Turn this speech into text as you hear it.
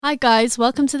Hi guys,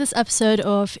 welcome to this episode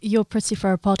of You're Pretty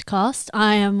for a Podcast.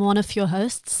 I am one of your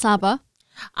hosts, Saba.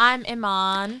 I'm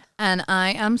Iman. And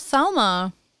I am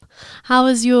Salma. How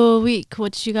was your week?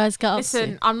 What did you guys get up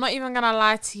Listen, to? I'm not even going to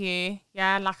lie to you.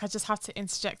 Yeah, like I just have to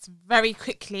interject very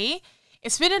quickly.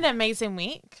 It's been an amazing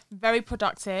week, very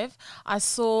productive. I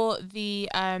saw the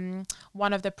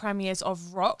one of the premieres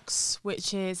of Rocks,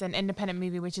 which is an independent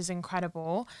movie, which is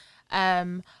incredible.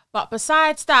 But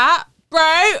besides that, bro,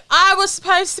 I was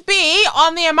supposed to be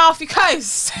on the Amalfi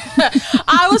Coast.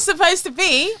 I was supposed to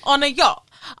be on a yacht.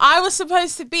 I was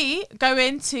supposed to be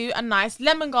going to a nice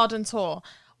lemon garden tour.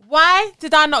 Why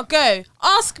did I not go?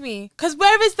 Ask me. Because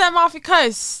where is the Amalfi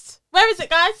Coast? Where is it,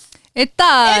 guys?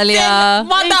 Italia.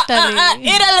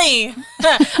 Italy.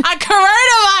 And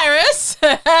coronavirus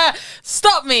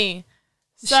stop me.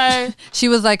 So She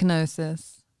was like, no,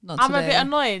 sis. Not I'm today. a bit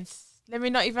annoyed. Let me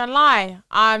not even lie.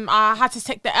 I had to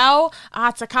take the L. I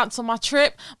had to cancel my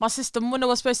trip. My sister Muna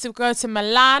was supposed to go to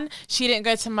Milan. She didn't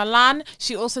go to Milan.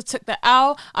 She also took the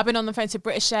L. I've been on the phone to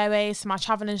British Airways, my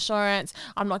travel insurance.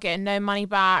 I'm not getting no money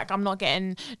back. I'm not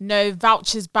getting no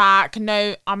vouchers back.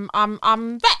 No,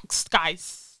 I'm vexed,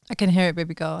 guys. I can hear it,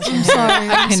 baby girl. I'm sorry.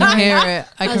 I can hear it.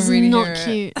 I That's can really not hear it.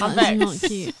 cute. I'm That's not vexed.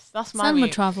 cute. That's my Salma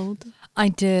week. travelled. I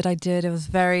did. It was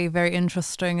very, very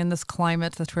interesting in this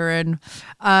climate that we're in.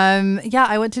 Yeah,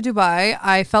 I went to Dubai.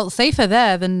 I felt safer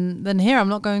there than here. I'm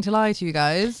not going to lie to you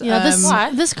guys. Yeah,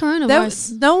 Why? this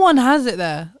coronavirus. no one has it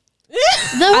there.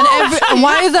 There was-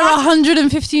 Why is there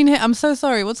 115 here? I'm so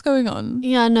sorry. What's going on?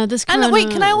 yeah, no, this coronavirus. And wait,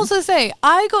 can I also say,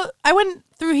 I went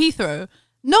through Heathrow.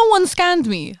 No one scanned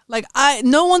me.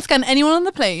 No one scanned anyone on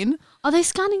the plane. Are they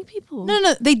scanning people?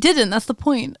 No, they didn't. That's the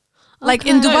point. Like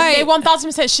Okay. in No, Dubai, they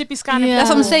 1000% should be scanning. Yeah. that's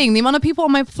what I'm people. saying. The amount of people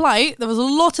on my flight, there was a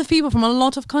lot of people from a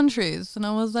lot of countries, and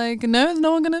I was like, no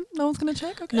one's gonna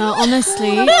check. Okay. No,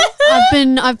 honestly,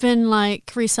 I've been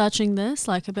like researching this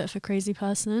like a bit of a crazy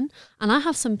person, and I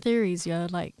have some theories, yo.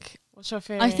 Like, What's your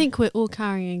theory? I think we're all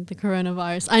carrying the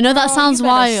coronavirus. I know that Oh, sounds you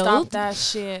better wild. Stop that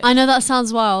shit. I know that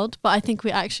sounds wild, but I think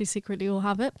we actually secretly all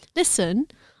have it. Listen,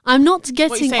 I'm not What you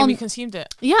getting saying? on. We consumed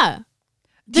it. Yeah,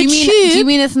 Do you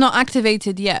mean it's not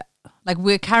activated yet? Like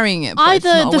we're carrying it. But it's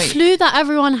either not the awake? flu that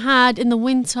everyone had in the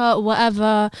winter or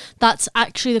whatever, that's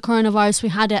actually the coronavirus, we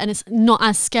had it and it's not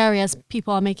as scary as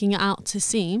people are making it out to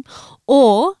seem,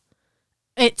 or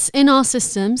it's in our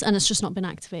systems and it's just not been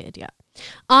activated yet.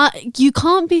 You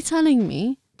can't be telling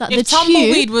me that If the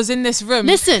tumbleweed tube... was in this room,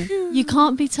 Listen, you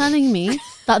can't be telling me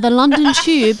that the London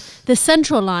Tube, the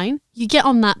Central Line, you get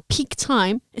on that peak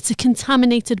time, it's a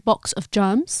contaminated box of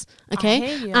germs, okay?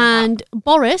 hear you, And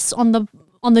Boris on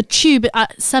the tube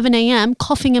at 7 a.m.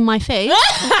 coughing in my face,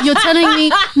 you're telling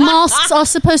me masks are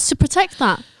supposed to protect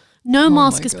that. No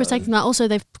mask my is God. protecting that. Also,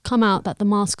 they've come out that the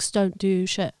masks don't do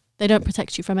shit. They don't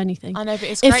protect you from anything. I know, but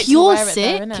it's great If to you're wear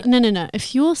sick, it though, innit? no.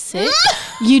 If you're sick,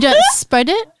 you don't spread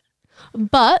it,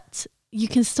 but you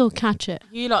can still catch it.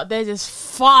 You lot, there's this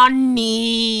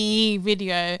funny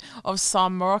video of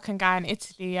some Moroccan guy in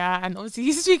Italy, yeah, and obviously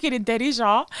he's speaking in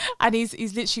Derija, and he's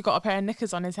literally got a pair of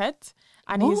knickers on his head,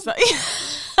 and he's like,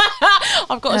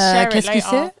 I've got to share it qu'est-ce que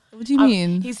later. c'est? What do you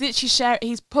mean? He's literally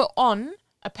he's put on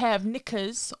a pair of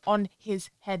knickers on his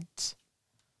head.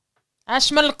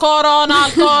 أشمل كورونا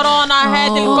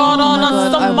هذه الكورونا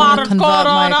I want استمر to convert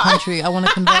my الكورونا. country. I want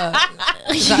to convert.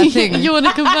 Is that a thing? You want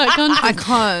to convert countries? I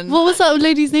can't. What was that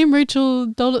lady's name? Rachel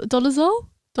Dolezal?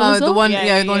 Oh, the one,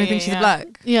 Yeah, the one who yeah, thinks she's yeah. black.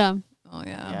 Yeah. Oh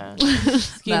yeah, Yeah. that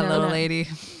Skinner, little innit? lady.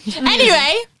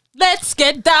 Anyway, let's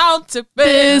get down to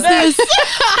business.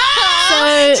 So,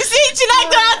 Do you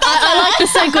like that? I like the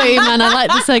segue, man. I like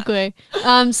the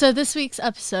segue. So this week's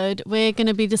episode, we're going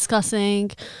to be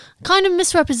discussing kind of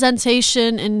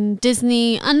misrepresentation in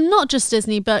Disney, and not just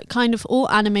Disney, but kind of all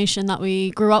animation that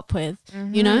we grew up with,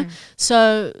 you know?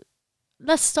 So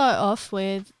let's start off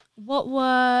with, what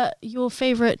were your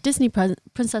favorite Disney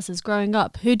princesses growing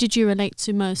up? Who did you relate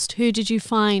to most? Who did you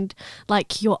find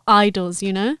like your idols,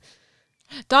 you know?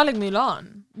 Darling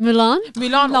Mulan. Mulan?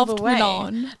 Mulan all Loved the way.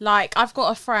 Mulan. Like, I've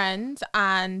got a friend,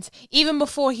 and even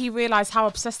before he realised how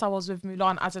obsessed I was with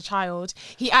Mulan as a child,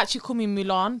 he actually called me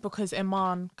Mulan because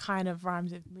Iman kind of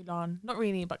rhymes with Mulan. Not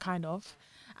really, but kind of.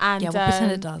 And Yeah, we'll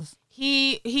pretend it does.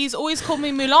 He's always called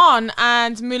me Mulan,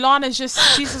 and Mulan is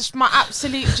she's just my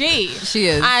absolute G. She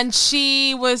is. And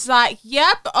she was like,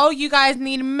 yep, oh, you guys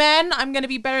need men. I'm going to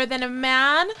be better than a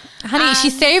man. Honey, she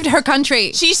And saved her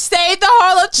country. she saved the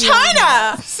whole of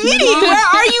China. Sweetie, where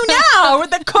are you now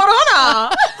with the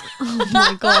corona? Oh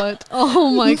my God. Oh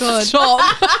my God. Stop.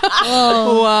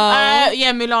 Oh. Wow.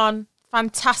 Yeah, Mulan.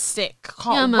 fantastic.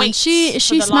 Can't Yeah, man. wait. She for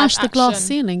smashed the live glass action.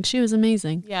 ceiling. She was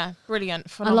amazing. Yeah, brilliant, I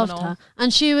phenomenal. loved her.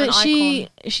 And she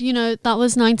you know, that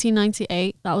was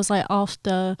 1998. That was like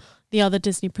after the other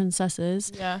Disney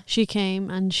princesses. Yeah. She came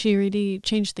and she really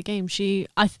changed the game. She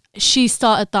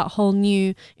started that whole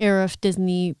new era of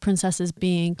Disney princesses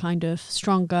being kind of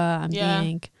stronger and Yeah.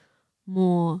 being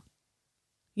more,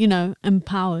 you know,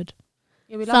 empowered.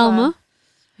 Yeah, we love Thelma, her.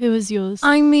 who was yours?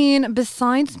 I mean,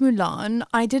 besides Mulan,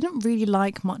 I didn't really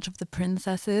like much of the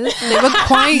princesses. They were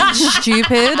quite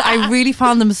stupid. I really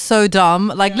found them so dumb.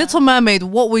 Like Little Mermaid,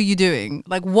 what were you doing?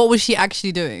 Like, what was she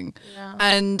actually doing? Yeah.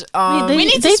 And they- We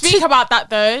need they to speak about that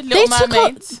though. Little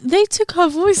Mermaid. They took her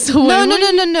voice away.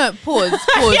 no. Pause.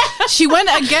 She went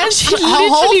against She her whole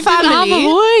literally didn't have a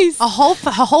family. voice.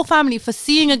 Her whole family for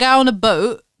seeing a guy on a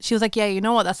boat. She was like, yeah, you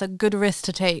know what? That's a good risk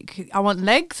to take. I want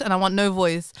legs and I want no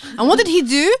voice. And what did he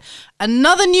do?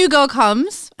 Another new girl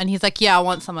comes and he's like, yeah, I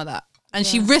want some of that. And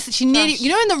she risked, she nearly, you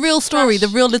know, in the real story, the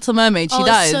real Little Mermaid, she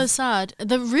dies. It's so sad.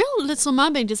 The real Little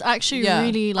Mermaid is actually Yeah.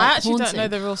 really like I actually haunting. don't know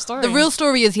the real story. The real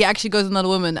story is he actually goes with another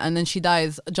woman and then she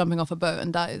dies jumping off a boat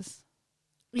and dies.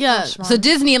 Yeah. Trash, man. So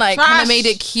Disney like kind Trash. of made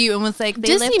it cute and was like, they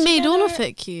Disney lived made all together. of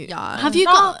it cute. Yeah. Have you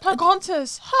No, got?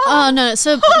 Pocahontas. Oh no!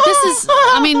 So this is.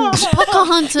 I mean, You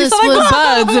Pocahontas sound was.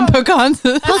 like birds in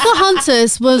Pocahontas.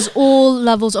 Pocahontas was all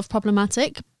levels of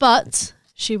problematic, but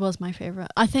she was my favorite.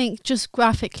 I think just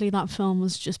graphically, that film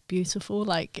was just beautiful.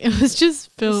 Like it was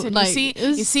just filmed. Listen, Like it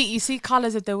was, you see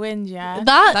Colors of the Wind, yeah.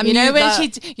 that. You know when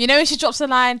that- she drops the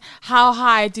line, "How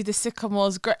high do the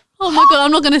sycamores grow?" Oh my god!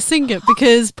 I'm not gonna sing it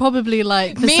because probably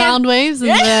like the Me and- sound waves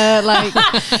and the like.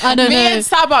 I don't Me know. and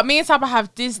Saba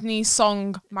have Disney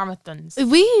song marathons.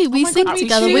 We my sing God, we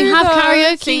together. should We have though.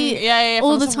 karaoke Sing- yeah,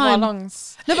 all from the some of our time.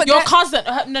 Longs. No, but Your get-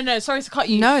 cousin, no, sorry to cut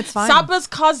you. No, it's fine. Saba's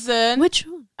cousin, Which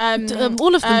one?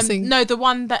 All of them sing. No, the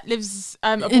one that lives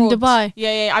abroad. In Dubai.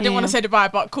 Yeah. I didn't want Yeah. to say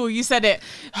Dubai, but cool, you said it.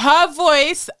 Her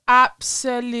voice,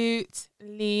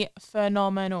 absolutely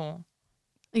phenomenal.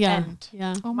 Yeah, End.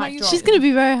 yeah. Oh Mic my drop. She's gonna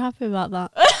be very happy about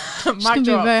that. She's Mic gonna be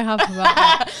drop. very happy about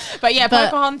that. But yeah, But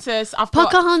Pocahontas. I've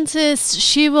got Pocahontas,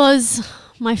 she was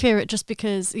my favorite just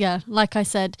because, yeah, like I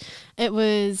said, it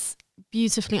was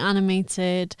beautifully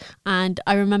animated and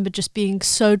I remember just being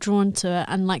so drawn to it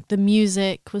and like the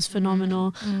music was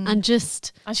phenomenal and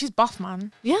just and she's buff,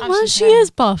 man. yeah, And man, she's she him.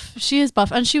 is buff. She is buff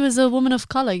and she was a woman of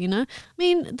color, you know. I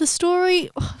mean, the story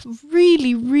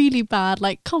really, really bad.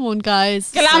 Like, come on, guys.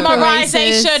 Super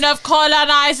Glamorization racist. of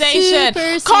colonization.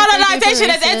 Super Colonization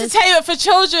is racist. entertainment for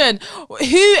children.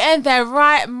 Who in their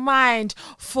right mind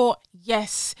thought,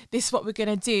 yes, this is what we're going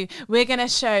to do. We're going to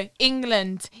show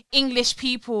England, English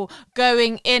people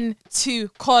going in to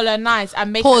colonize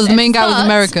and make Pause, the main guy was But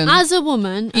American. As a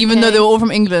woman, Even though they were all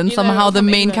from England, Even though they somehow were the from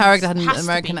main England. character had an Has to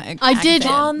American be. accent. I did-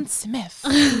 John Smith.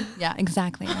 Yeah,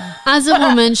 exactly. Yeah. as a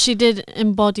woman, she did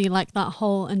embody like that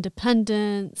whole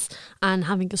independence and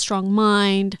having a strong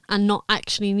mind and not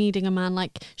actually needing a man.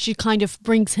 Like she kind of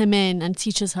brings him in and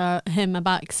teaches him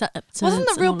about acceptance. Wasn't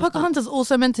the and real all of that. Pocahontas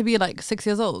also meant to be like 6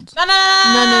 years old? No. No.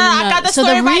 I got the So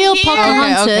story the right real here.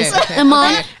 Pocahontas, Okay.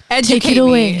 Iman, take Educate it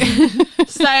away. me.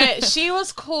 So she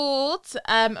was called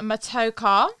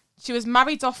Matoka. She was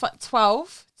married off at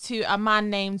 12 to a man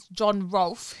named John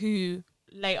Rolfe, who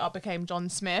later became John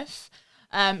Smith.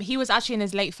 He was actually in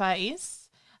his late 30s.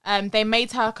 They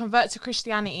made her convert to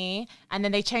Christianity and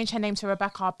then they changed her name to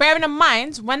Rebecca. Bearing in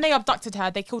mind, when they abducted her,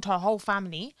 they killed her whole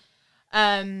family.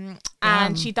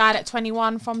 And she died at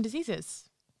 21 from diseases.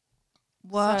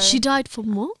 What? So- She died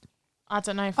from what? I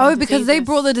don't know. from Oh, because they diseases.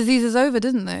 brought the diseases over,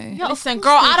 didn't they? Yeah, of Listen, course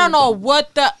girl, they I don't did. know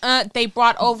what they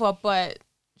brought over, but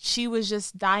she was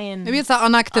just dying. Maybe it's that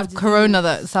unactive corona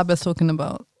that Saba's talking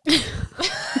about.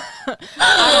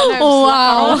 I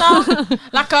don't know if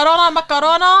it's La Corona,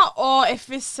 Macarona, or if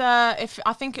it's if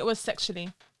I think it was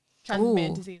sexually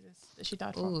transmitted Ooh. diseases that she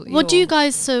died from. Ooh, What do you ew.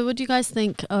 guys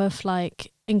think of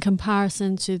like in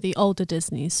comparison to the older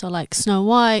Disney? So like Snow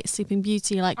White, Sleeping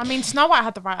Beauty, like I mean, Snow White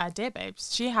had the right idea,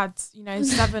 babes. She had,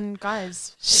 7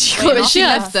 guys. She waiting got- after she her.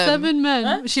 left them. 7 men.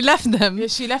 Huh? She left them. Yeah,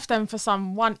 she left them for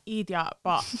some one idiot,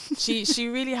 but she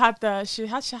really had she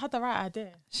had the right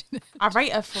idea. I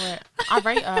rate her for it. I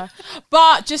rate her,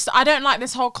 but just I don't like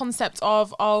this whole concept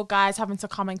of guys having to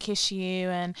come and kiss you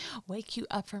and wake you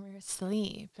up from your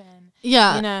sleep and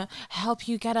Yeah. help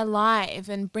you get alive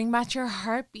and bring back your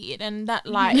heartbeat and that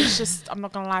like it's just I'm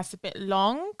not gonna lie, it's a bit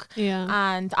long. Yeah.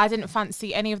 And I didn't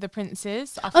fancy any of the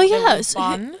princes. I Oh thought they yeah, were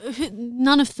fun.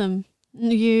 none of them.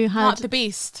 You had Not the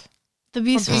Beast. the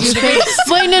Beast from was Beauty your favorite.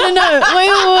 Wait, no. Wait.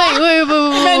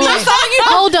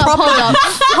 Hold up.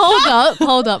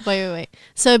 hold up, wait.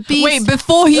 So Beast. Wait,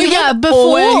 before he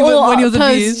before or when he was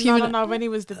post abused. human. No, when he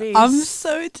was the beast. I'm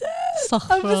so dead.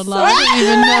 Astaghfirullah, I don't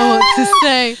even know what to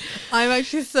say. I'm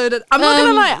actually so dead. I'm not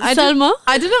gonna lie. Selma?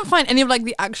 I didn't find any of like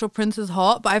the actual princes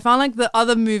hot, but I found like the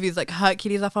other movies, like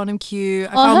Hercules. I found him cute.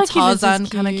 I found Hercules is Tarzan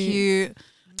kind of cute.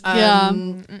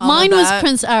 cute. Mine was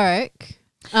Prince Eric.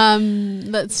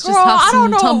 Let's just Girl, have I some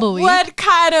don't know tumbleweed. what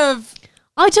kind of.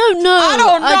 I don't know. I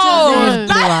don't know.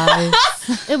 Blue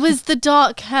eyes. It was the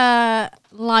dark hair,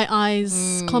 light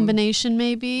eyes combination,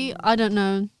 maybe. I don't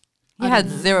know. He had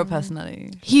zero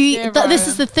personality. Zero. This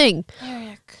is the thing.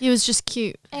 Eric. He was just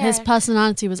cute. His Eric.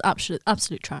 personality was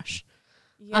absolute trash.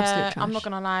 Yeah, Absolute I'm not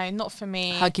trash. gonna lie, not for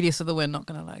me. Hercules for the win. Not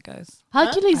gonna lie, guys.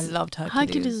 Hercules. I loved Hercules.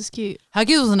 Hercules is cute.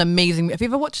 Hercules was an amazing. Have you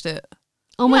ever watched it?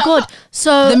 Oh my god.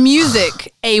 So The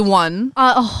music, A1.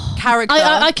 Character.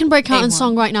 I can break out in A1.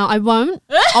 song right now. I won't.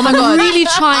 Oh my I'm god. really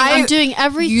trying. I'm doing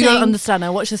everything. You don't understand. I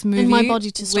watched this movie my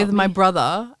body to stop with my me.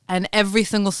 brother, and every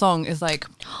single song is like,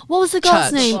 What was the girl's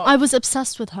Church. name? I was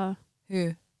obsessed with her.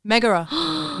 who? Megara.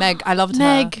 Meg. I loved her.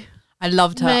 Meg. I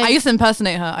loved her. Meg. I used to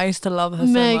impersonate her. I used to love her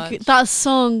so Meg. much. That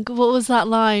song. What was that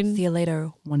line? See you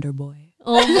later, Wonder Boy.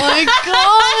 Oh my god.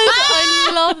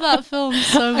 I love that film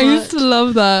so much. I used to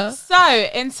love that. So,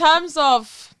 in terms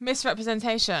of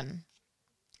misrepresentation,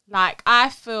 like I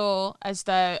feel as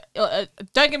though,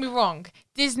 don't get me wrong,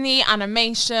 Disney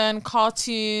animation,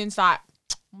 cartoons, like,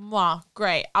 mwah,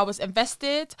 great. I was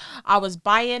invested. I was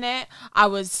buying it. I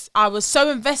was so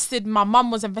invested. My mum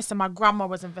was invested. My grandma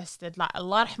was invested. Like,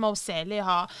 Allah rahma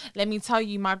wa let me tell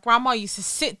you, my grandma used to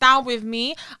sit down with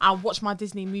me and watch my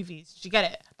Disney movies. Did you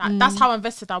get it? Like, that's how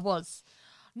invested I was.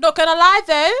 Not gonna lie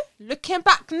though, looking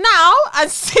back now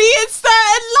and seeing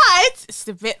certain lights, it's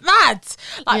a bit mad.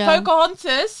 Like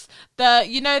Pocahontas,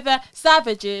 the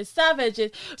savages.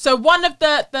 So one of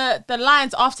the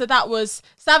lines after that was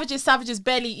savages,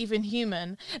 barely even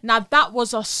human. Now that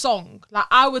was a song. Like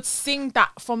I would sing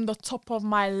that from the top of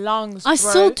my lungs. I bro.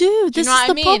 still do. you This know is what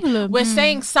the I mean? problem. We're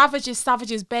saying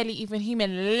savages, barely even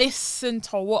human. Listen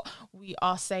to what we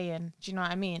are saying. Do you know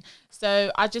what I mean?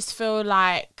 So I just feel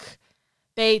like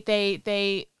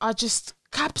they are just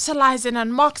capitalizing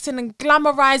and marketing and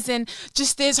glamorizing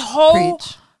just this whole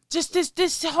Preach. just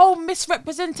this whole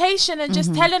misrepresentation and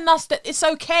just telling us that it's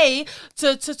okay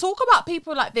to talk about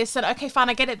people like this. And okay, fine,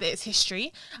 I get it that it's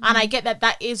history and I get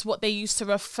that is what they used to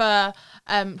refer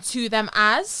to them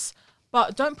as,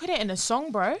 but don't put it in a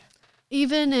song, bro.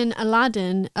 Even in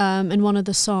Aladdin, in one of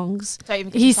the songs, Don't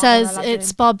even get he me started on says Aladdin.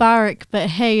 it's barbaric, but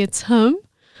hey, it's home.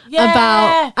 Yeah.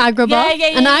 About Agrabah.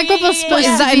 Yeah, And Agrabah's supposed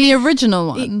Is to that be in the original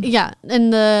one? yeah,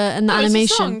 in the it's a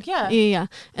animation. song, yeah. Yeah.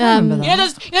 I remember that.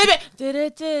 You know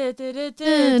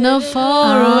those No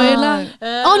far away land.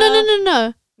 Oh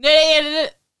no.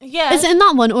 Yeah. Is it in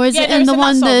that one or is Yeah, it no, in it's the in that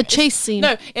one song. the It's- chase scene?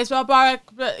 No, it's barbaric.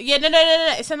 But yeah, no.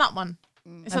 It's in that one.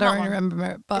 It's I in don't that really one. remember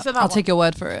it, but It's in that I'll one. take your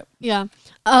word for it. Yeah.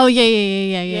 Oh yeah.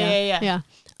 Yeah. Yeah.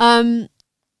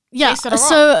 Based in Iraq.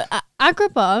 So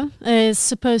Agrabah is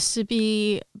supposed to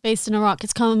be based in Iraq.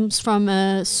 It comes from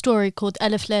a story called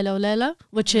Alif Layla wa Layla,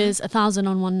 which is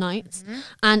 1,001 Nights,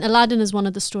 and Aladdin is one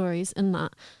of the stories in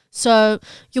that. So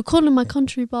you're calling my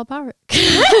country barbaric.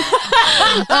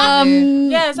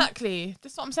 Yeah, exactly.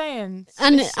 That's what I'm saying.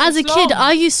 And It's- as a it's kid, long.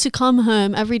 I used to come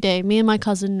home every day. Me and my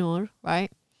cousin Noor, right?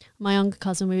 My younger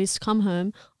cousin, we used to come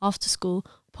home after school,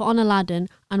 put on Aladdin,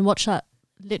 and watch that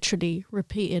literally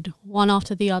repeated one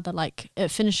after the other. Like it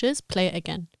finishes, play it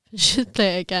again. Finishes,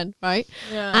 play it again, right?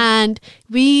 Yeah. And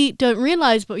we don't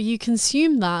realize, but you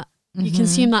consume that. You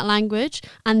consume that language,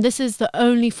 and this is the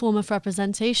only form of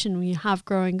representation we have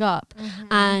growing up,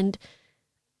 and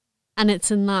it's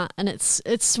in that, and it's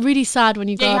really sad when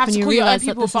you grow Yeah, you up have and to you call your own realize that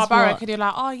people this is barbaric, what. and you're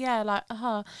like, oh yeah, like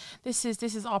this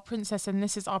is our princess and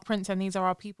this is our prince and these are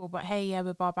our people. But hey, yeah,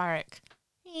 we're barbaric.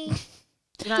 Do you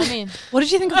know what I mean? What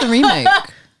did you think of the remake?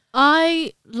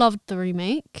 I loved the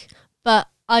remake, but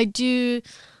I do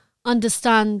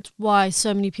understand why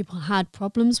so many people had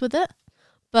problems with it.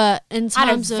 But in I had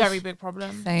a terms of very big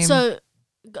problem. Same.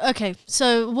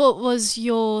 so what was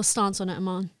your stance on it,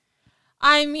 Aman?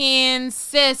 I mean,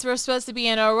 sis, we're supposed to be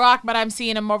in Iraq, but I'm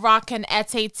seeing a Moroccan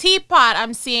ete teapot.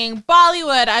 I'm seeing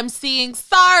Bollywood. I'm seeing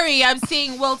Sorry. I'm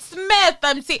seeing Will Smith.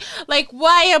 I'm seeing, like,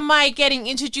 why am I getting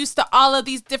introduced to all of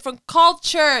these different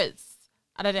cultures?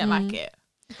 And I didn't like it.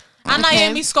 And Okay.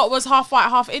 Naomi Scott was half white,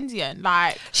 half Indian.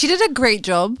 Like, she did a great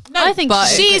job. no, I think but-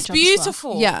 she did a great she's job as well.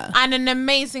 beautiful, Yeah. and an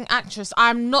amazing actress.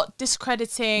 I'm not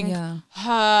discrediting Yeah.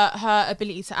 her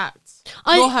ability to act.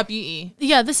 nor her beauty.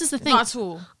 Yeah, this is the thing. Not at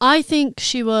all. I think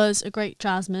she was a great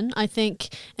Jasmine. I think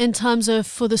in terms of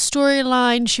for the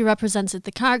storyline, she represented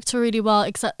the character really well,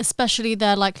 especially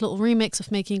their like little remix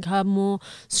of making her more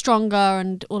stronger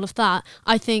and all of that.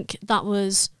 I think that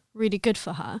was really good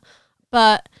for her.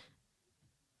 But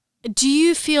do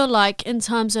you feel like in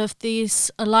terms of these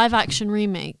live action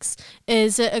remakes,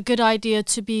 is it a good idea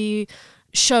to be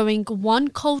showing one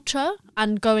culture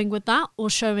and going with that, or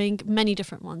showing many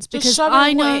different ones? Just Because showing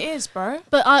I know what it is, bro.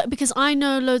 But because I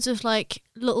know loads of like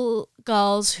little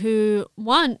girls who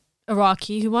weren't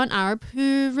Iraqi, who weren't Arab,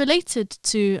 who related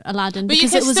to Aladdin But you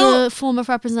because can it was still- a form of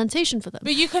representation for them.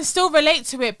 But you can still relate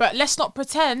to it, but let's not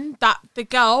pretend that the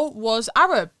girl was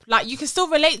Arab. Like, you can still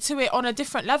relate to it on a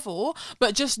different level,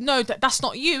 but just know that that's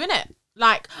not you, innit?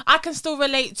 Like, I can still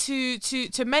relate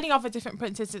to many other different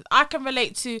princesses. I can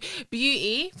relate to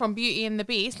Beauty from Beauty and the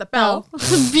Beast, like Belle.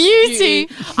 Beauty.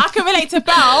 I can relate to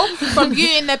Belle from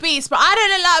Beauty and the Beast, but I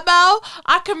don't look like Belle.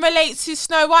 I can relate to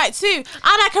Snow White too. And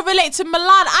I can relate to Mulan.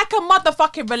 I can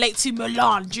motherfucking relate to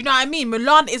Mulan. Do you know what I mean?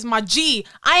 Mulan is my G.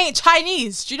 I ain't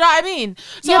Chinese. Do you know what I mean?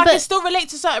 So Yeah, I can but- still relate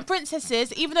to certain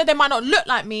princesses, even though they might not look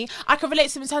like me. I can relate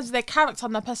to them in terms of their character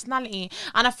and their personality.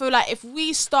 And I feel like if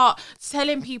we start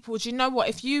telling people, do you know what?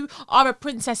 If you are a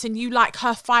princess and you like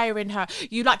her fire in her,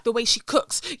 you like the way she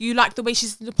cooks, you like the way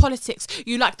she's in the politics,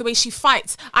 you like the way she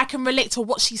fights, I can relate to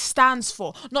what she stands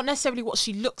for, not necessarily what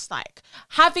she looks like.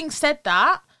 Having said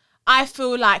that, I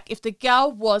feel like if the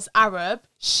girl was Arab,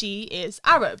 she is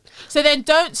Arab. So then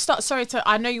don't start. Sorry to.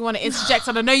 I know you want to interject,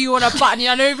 and I know you want to button.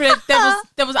 I know you're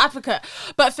devil's advocate.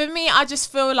 But for me, I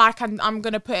just feel like I'm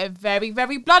gonna put it very,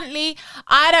 very bluntly.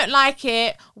 I don't like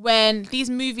it when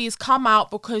these movies come out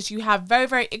because you have very,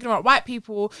 very ignorant white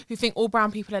people who think all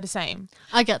brown people are the same.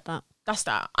 I get that. That's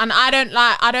that. And I don't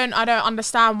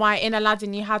understand why in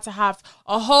Aladdin you had to have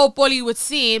a whole Bollywood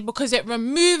scene, because it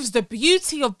removes the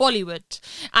beauty of Bollywood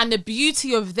and the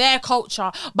beauty of their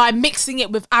culture by mixing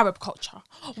it with Arab culture.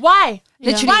 Why?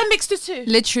 Literally- Why mix the two?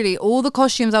 Literally, all the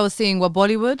costumes I was seeing were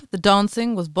Bollywood. The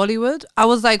dancing was Bollywood. I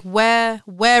was like, where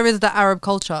is the Arab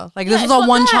culture? Like, this Yeah, was it's our not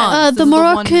one there. chance. The This is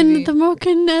one movie.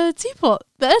 Moroccan teapot,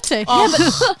 the ete.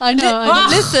 Oh. I know.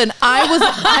 Listen,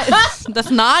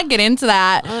 let's not get into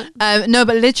that. No,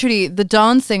 but literally the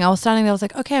dancing, I was standing there, I was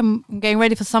like, okay, I'm getting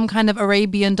ready for some kind of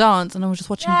Arabian dance, and I was just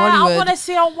watching Yeah, Bollywood. I want to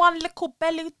see a one little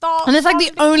belly dance. And it's like one the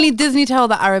little- only Disney tale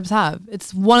that Arabs have.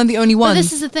 It's one of the only ones. But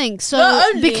this is the thing. So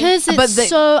Not only- because But it's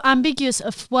so ambiguous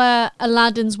of where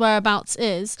Aladdin's whereabouts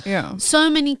is, Yeah. so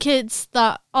many kids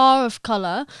that are of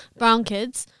color, brown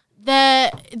kids,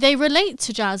 they relate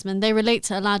to Jasmine, they relate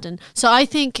to Aladdin. So I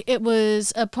think it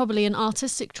was probably an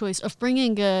artistic choice of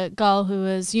bringing a girl who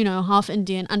was, half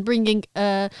Indian, and bringing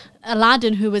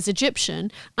Aladdin who was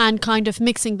Egyptian, and kind of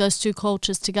mixing those two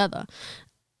cultures together.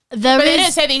 But they didn't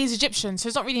is say that he's Egyptian, so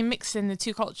it's not really mixing the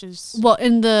two cultures. what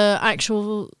in the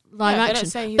actual live Yeah, they don't action,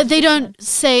 say he's but they Egyptian. don't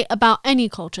say about any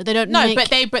culture. They don't. No,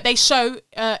 make, but they show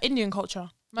Indian culture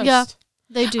most. Yeah.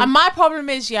 They do. And my problem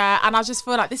is, and I just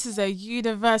feel like this is a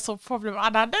universal problem,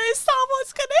 and I know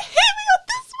someone's gonna hit me on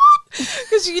this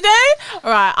one, because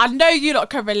all right, I know you lot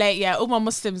can relate, all my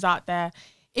Muslims out there.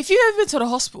 If you ever been to the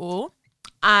hospital,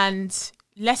 and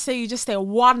let's say you just stay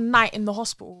one night in the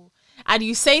hospital, and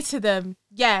you say to them,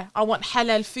 I want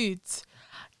halal foods,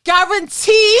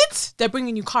 guaranteed they're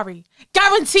bringing you curry,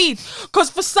 guaranteed, because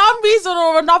for some reason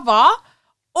or another,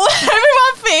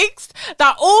 everyone thinks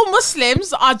that all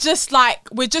Muslims are just like,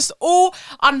 we're just all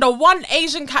under one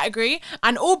Asian category,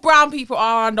 and all brown people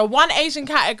are under one Asian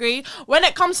category. When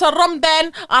it comes to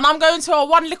Ramadan and I'm going to a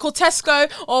one little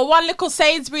Tesco or one little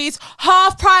Sainsbury's,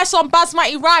 half price on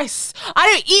basmati rice. I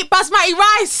don't eat basmati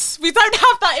rice. We don't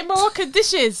have that in Moroccan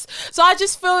dishes. So I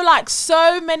just feel like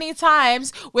so many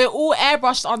times we're all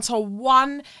airbrushed onto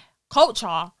one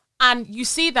culture, and you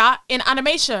see that in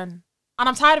animation, and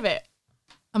I'm tired of it.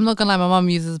 I'm not gonna lie, my mum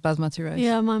uses basmati rice.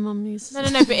 yeah, my mum used. No,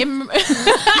 but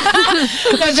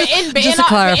Just to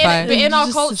clarify. but in our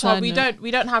Just a culture, side we note.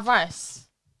 don't have rice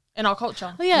in our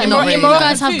culture. Oh, yeah, Not in really, Moroccan no.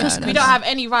 guys have food, couscous. we don't have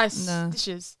any rice No.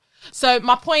 dishes. So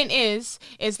my point is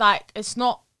like it's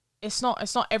not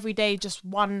every day just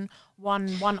one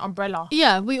umbrella.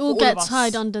 Yeah, we all all get of us.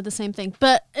 tied under the same thing.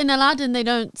 But in Aladdin, they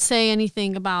don't say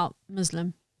anything about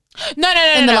Muslim. No.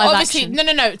 In the live Obviously,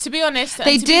 action. no. To be honest,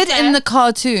 They and to be did fair- in the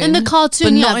cartoon. In the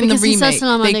cartoon, but yeah, not in the because he says remake.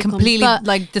 Salam They alaikum, completely but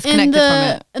disconnected in the,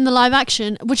 from it. In the live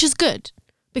action, which is good,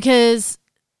 because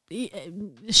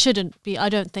it shouldn't be, I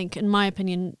don't think, in my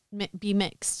opinion, be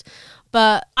mixed.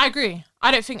 But I agree.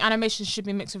 I don't think animation should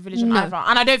be mixed with religion No. either,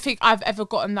 and I don't think I've ever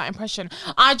gotten that impression.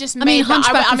 I just made mean, that.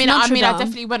 Hunchback I of mean, Notre I Dame.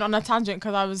 definitely went on a tangent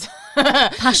because I was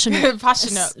Passionate.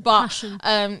 passionate. It's But passion.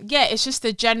 yeah, it's just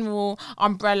the general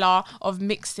umbrella of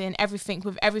mixing everything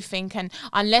with everything, and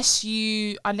unless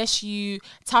you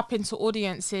tap into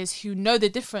audiences who know the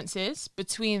differences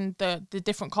between the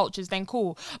different cultures, then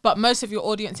cool. But most of your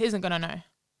audience isn't gonna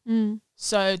know,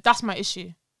 so that's my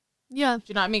issue. Yeah. Do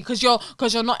you know what I mean? Because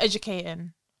you're not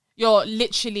educating. You're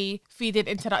literally feeding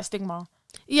into that stigma.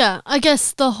 Yeah, I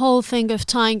guess the whole thing of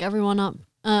tying everyone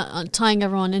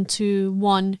into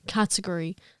one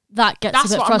category, that gets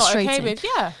That's a bit what frustrating. I'm not okay with.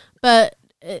 Yeah. But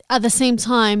at the same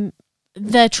time,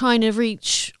 they're trying to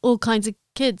reach all kinds of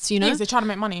kids, you know? Because they're trying to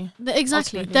make money.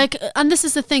 Exactly. ultimately. And this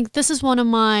is the thing. This is one of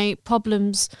my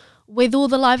problems with all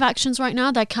the live actions right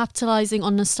now. They're capitalizing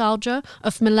on nostalgia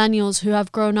of millennials who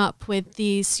have grown up with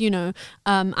these, you know,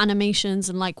 animations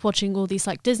and like watching all these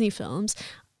like Disney films.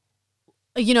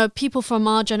 You know, people from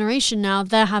our generation now,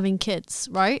 they're having kids,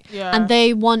 right? Yeah. And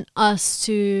they want us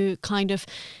to kind of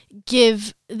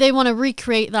they want to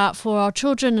recreate that for our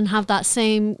children and have that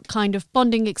same kind of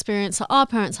bonding experience that our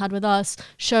parents had with us,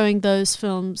 showing those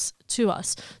films to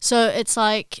us. So it's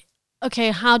like,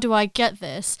 okay, how do I get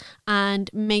this and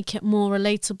make it more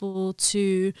relatable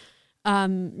to,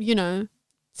 you know,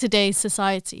 today's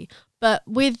society? But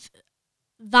with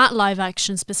that live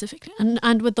action specifically,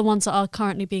 and with the ones that are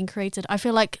currently being created, I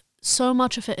feel like so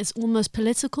much of it is almost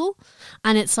political,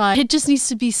 and it's like it just needs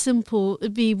to be simple.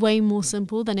 It'd be way more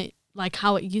simple than it like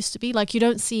how it used to be. Like you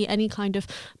don't see any kind of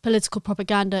political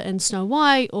propaganda in Snow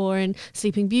White or in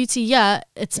Sleeping Beauty. Yeah,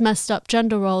 it's messed up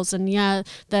gender roles, and yeah,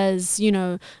 there's, you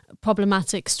know,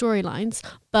 problematic storylines,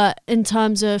 but in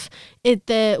terms of it,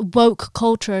 the woke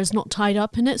culture is not tied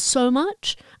up in it so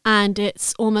much, and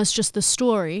it's almost just the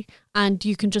story, and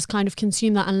you can just kind of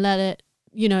consume that and let it,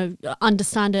 you know,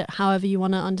 understand it however you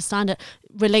want to understand it,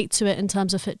 relate to it in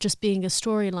terms of it just being a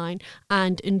storyline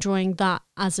and enjoying that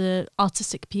as a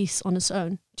artistic piece on its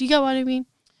own. Do you get what I mean?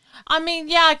 I mean,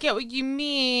 yeah, I get what you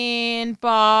mean,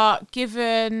 but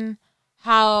given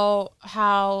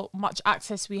how much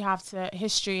access we have to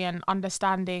history and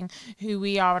understanding who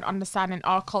we are and understanding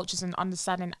our cultures and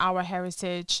understanding our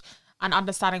heritage and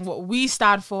understanding what we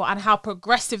stand for and how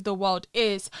progressive the world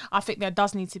is, I think there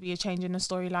does need to be a change in the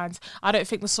storylines. I don't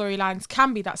think the storylines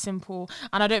can be that simple,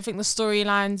 and I don't think the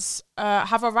storylines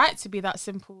have a right to be that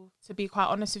simple, to be quite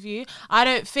honest with you. I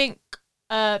don't think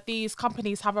these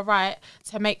companies have a right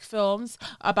to make films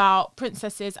about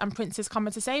princesses and princes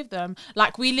coming to save them.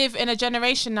 Like, we live in a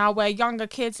generation now where younger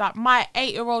kids, like my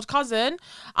 8-year-old cousin,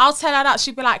 I'll tell her that,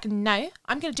 she'd be like, no,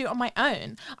 I'm going to do it on my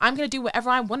own. I'm going to do whatever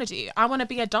I want to do. I want to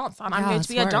be a dancer and I'm going to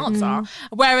be a dancer.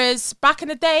 Whereas back in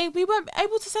the day, we weren't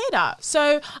able to say that.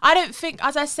 So I don't think,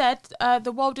 as I said,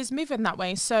 the world is moving that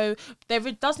way. So there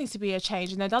does need to be a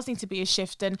change and there does need to be a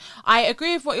shift. And I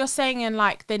agree with what you're saying, and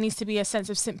like there needs to be a sense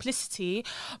of simplicity.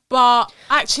 But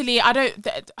actually,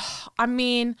 I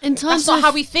mean, In terms that's not of-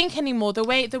 how we think anymore. The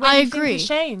way I we think agree. has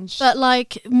changed. But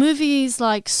like movies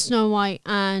like Snow White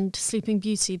and Sleeping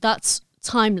Beauty, that's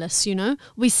timeless, you know?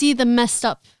 We see the messed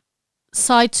up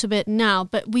side to it now,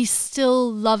 but we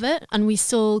still love it and we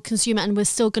still consume it and we're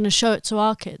still going to show it to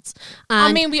our kids. And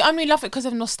I mean, we only love it because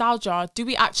of nostalgia. Do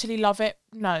we actually love it?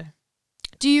 No.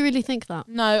 do you really think that?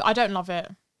 No, I don't love it.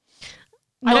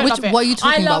 No, I don't which- love it. what are you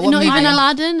talking I about? love- What Not even movie?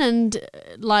 Aladdin and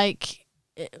like...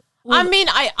 I mean,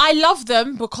 I love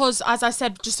them because, as I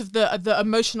said, just of the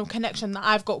emotional connection that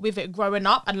I've got with it growing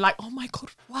up, and like, oh my god,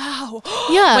 wow,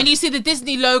 Yeah. When you see the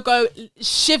Disney logo,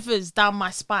 shivers down my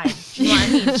spine. Do you know what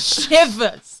I mean?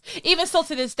 Shivers. Even still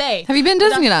to this day. Have you been to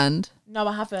Disneyland? No,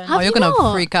 I haven't. Have Oh, you're you gonna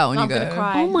not? freak out when No, you I'm gonna go.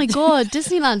 cry. Oh my god,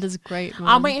 Disneyland is great, man.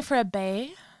 I'm waiting for a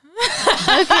bay.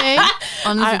 Okay.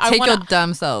 Honestly, I take wanna- your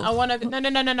damn self. I want to.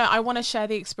 No. I want to share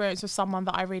the experience with someone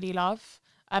that I really love.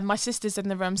 My sister's in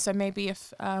the room, so maybe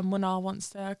if Muna wants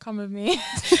to come with me,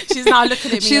 she's now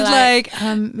looking at me. She's like,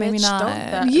 maybe "Bitch,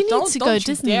 not. don't You need don't- to go don't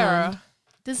you Disneyland. dare."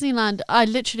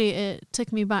 Disneyland, it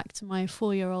took me back to my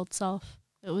 4-year-old self.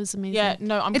 It was amazing. Yeah,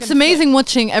 no, I'm. It's gonna flip. amazing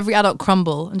watching every adult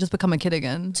crumble and just become a kid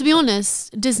again. To be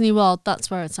honest, Disney World,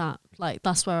 that's where it's at. Like,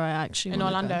 that's where I actually In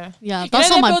wanna Orlando. go. Yeah, You that's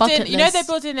know on they're my building- bucket list. You know they're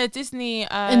building a Disney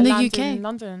In the land UK. in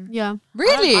London. Yeah.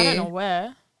 Really? I don't know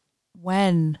where.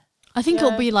 When? I think Yeah.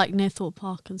 it'll be like near Thorpe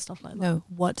Park and stuff like that. No,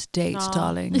 what date, No.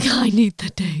 darling? I need the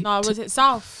date. No, was it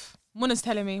South? Muna's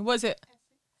telling me. What is it?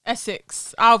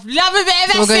 Essex. I'll love a bit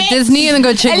of We'll go Essex. Disney and then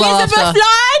go Chigwell Elizabeth after.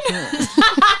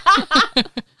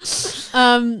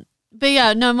 line. But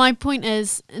yeah, no, my point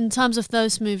is, in terms of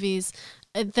those movies,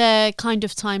 they're kind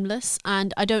of timeless,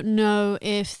 and I don't know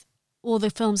if all the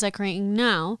films they're creating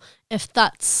now, if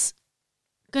that's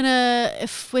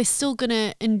if we're still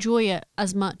gonna enjoy it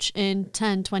as much in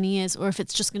 10, 20 years, or if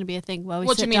it's just gonna be a thing where we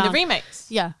What do sit you mean, down. the remakes?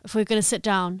 Yeah, if we're gonna sit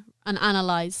down and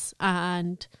analyze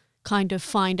and kind of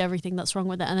find everything that's wrong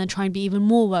with it, and then try and be even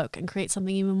more woke and create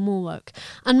something even more woke.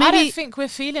 And I maybe don't think we're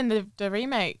feeling the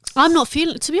remakes. I'm not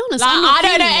feeling. To be honest, Like, I'm not I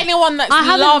don't know feeling it. anyone that's I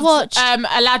haven't loved watched-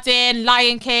 Aladdin,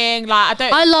 Lion King. Like, I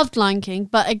don't. I loved Lion King,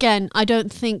 but again, I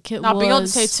don't think it No, was.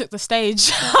 Beyonce took the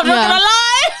stage. I'm Yeah. not gonna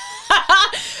lie.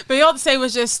 Beyonce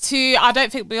was just too. I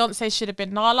don't think Beyonce should have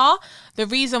been Nala. The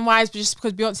reason why is just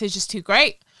because Beyonce is just too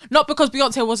great. Not because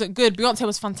Beyonce wasn't good. Beyonce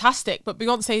was fantastic, but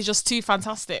Beyonce is just too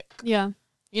fantastic. Yeah.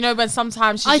 You know, when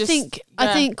sometimes she's I just, think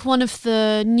yeah. one of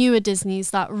the newer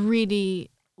Disneys that really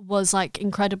was like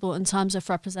incredible in terms of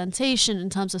representation, in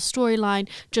terms of storyline,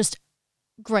 just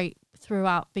great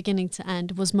throughout, beginning to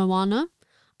end, was Moana.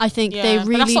 I think they but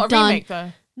really that's not a done remake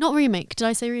though. not remake. Did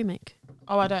I say remake?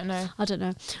 Oh, I don't know. I don't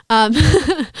know.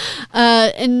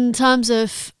 In terms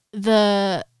of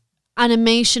the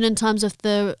animation, in terms of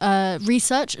the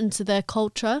research into their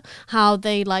culture, how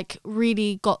they like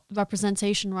really got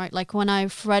representation right. Like when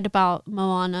I've read about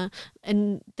Moana,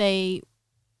 and they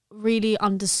really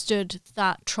understood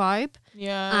that tribe,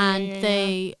 Yeah, and yeah, yeah.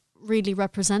 they really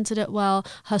represented it well.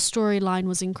 Her storyline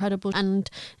was incredible, and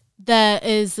there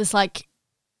is this like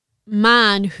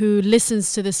man who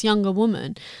listens to this younger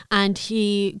woman, and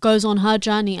he goes on her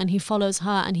journey and he follows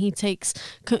her, and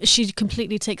she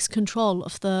completely takes control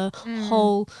of the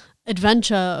whole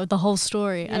adventure of the whole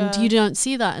story. And Yeah. you don't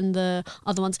see that in the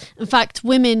other ones. In fact,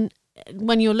 women,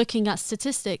 when you're looking at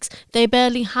statistics, they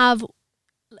barely have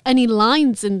any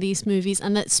lines in these movies,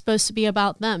 and that's supposed to be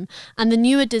about them. And the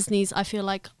newer Disneys, I feel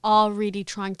like, are really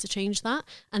trying to change that,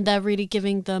 and they're really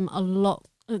giving them a lot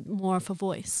more of a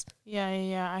voice. Yeah,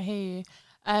 I hear you.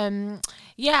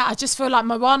 I just feel like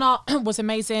Moana was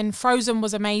amazing. Frozen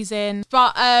was amazing.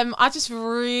 But I just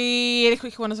really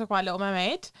quickly want to talk about Little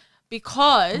Mermaid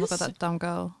because Oh my god, that dumb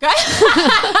girl.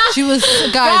 She was,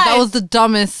 guys, that was the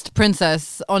dumbest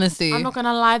princess, honestly. I'm not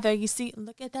gonna lie though. You see,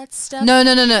 look at that stuff. No.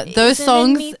 Those Isn't it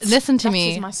songs, neat? listen to That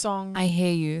me. is my song. I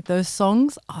hear you. Those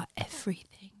songs are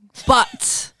everything.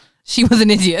 But she was an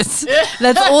idiot.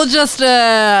 Let's all just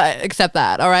accept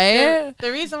that, all right?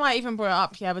 The reason why I even brought it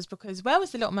up here was because where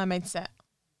was the Little Mermaid set?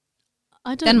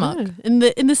 I don't Denmark.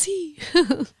 know. In the sea.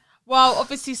 Well,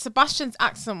 obviously Sebastian's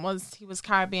accent was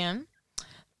Caribbean.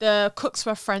 The cooks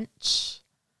were French,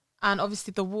 and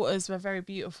obviously the waters were very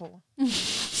beautiful.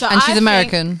 So And she's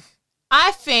American.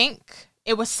 I think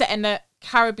it was set in a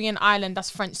Caribbean island that's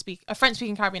a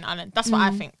French-speaking Caribbean island. That's what I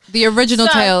think. The original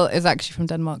So- tale is actually from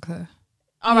Denmark, though.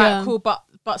 All right, Yeah. cool, but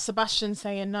Sebastian's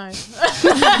saying no,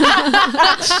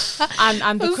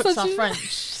 and the That's cooks such are a-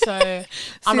 French, so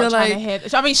I'm you're not trying to like-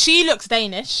 hear. I mean, she looks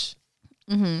Danish,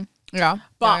 Yeah. but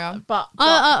yeah.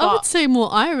 I would say more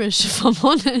Irish, if I'm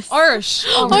honest. Irish,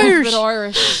 Irish.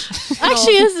 Irish.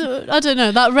 Actually, I don't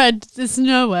know. That red is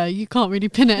nowhere. You can't really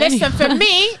pin it. Listen, for anywhere.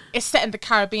 me, it's set in the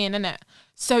Caribbean, innit?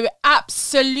 So it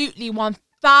absolutely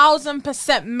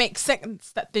 1000% makes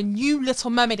sense that the new Little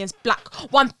Mermaid is black.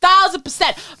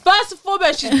 1000%. First and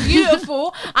foremost, she's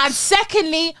beautiful, and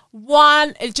secondly,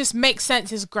 it just makes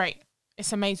sense. It's great.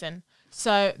 It's amazing.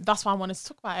 So that's why I wanted to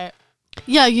talk about it.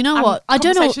 Yeah, you know And what? I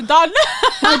don't know. conversation Done.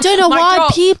 I don't know Mic why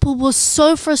drop. people were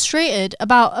so frustrated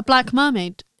about a black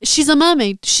mermaid. She's a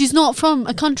mermaid. She's not from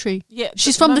a country. Yeah,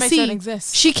 She's from the mermaids sea. don't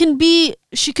exist. She could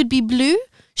be blue.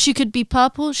 She could be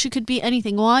purple. She could be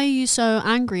anything. Why are you so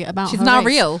angry about She's her not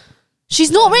race? real.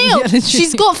 She's not real. Yeah, literally.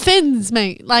 She's got fins,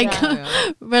 mate. Like,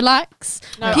 Yeah. relax.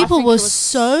 No, I People think were it was-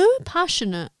 so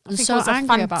passionate I and think so it was a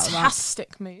angry about that.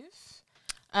 fantastic move.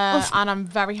 And I'm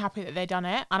very happy that they done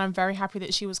it, and I'm very happy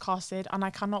that she was casted, and I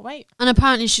cannot wait. And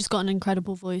apparently she's got an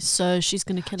incredible voice, so she's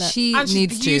going to kill it. She And she's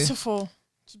needs to. beautiful.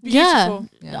 She's Yeah. beautiful.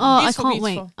 Yeah. Oh, Beautiful, I can't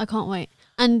wait. beautiful. I can't wait.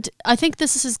 And I think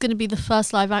this is going to be the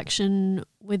first live action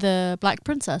with a black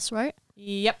princess, right?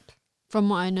 Yep. From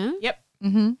what I know. Yep.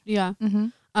 Mm-hmm. Yeah.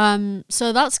 Mm-hmm.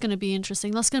 So that's going to be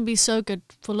interesting. That's going to be so good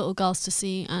for little girls to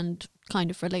see and kind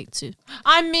of relate to.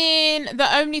 I mean, the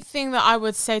only thing that I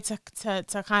would say to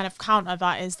kind of counter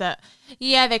that is that,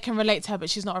 yeah, they can relate to her, but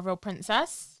she's not a real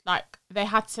princess. Like, they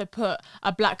had to put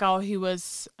a black girl who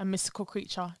was a mystical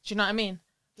creature. Do you know what I mean?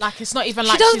 Like, it's not even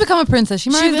like She does she's- become a princess. She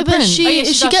marries the but prince. she- Oh, yeah,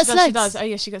 she does, gets She legs. does. Oh,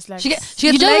 yeah, she gets legs. She gets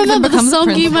You legs don't and remember the becomes a song,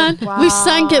 you princess. man? We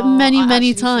sang it many, I many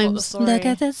actually forgot the times. story. Look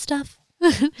at this stuff.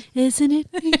 Isn't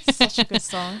it? Such a good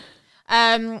song.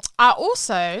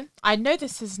 I know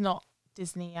this is not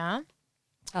Disney, yeah,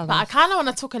 but I kind of want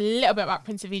to talk a little bit about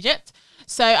Prince of Egypt.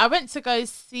 So I went to go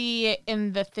see it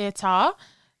in the theatre.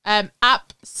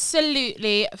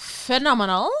 Absolutely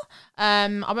phenomenal. I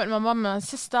went with my mum and my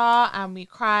sister and we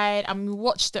cried and we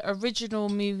watched the original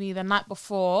movie the night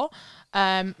before.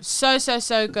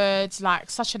 So good. Like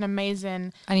such an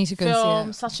amazing I need to go film, see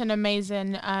it. such an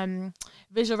amazing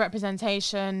visual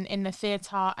representation in the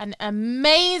theatre, an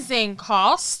amazing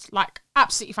cast, like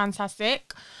absolutely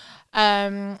fantastic.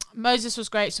 Moses was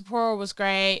great, Sephora was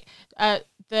great.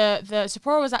 The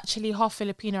Sephora was actually half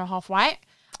Filipino, half white.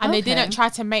 And they didn't try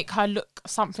to make her look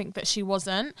something that she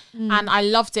wasn't. And I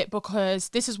loved it because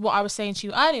this is what I was saying to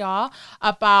you earlier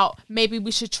about maybe we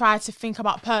should try to think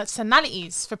about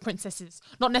personalities for princesses,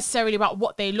 not necessarily about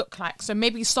what they look like. So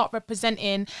maybe start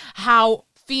representing how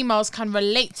females can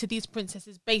relate to these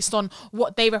princesses based on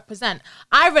what they represent.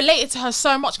 I related to her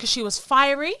so much because she was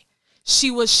fiery.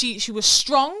 She was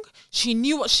strong. She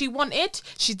knew what she wanted.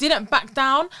 She didn't back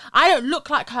down. I don't look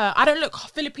like her. I don't look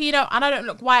Filipino and I don't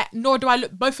look white, nor do I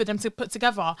look both of them to put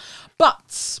together. But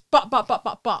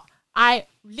I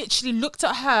literally looked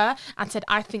at her and said,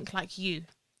 I think like you.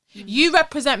 You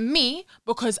represent me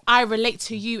because I relate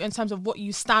to you in terms of what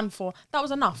you stand for. That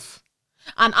was enough.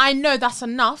 And I know that's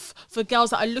enough for girls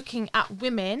that are looking at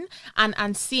women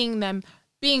and seeing them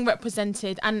being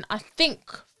represented. And I think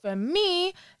for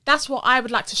me, that's what I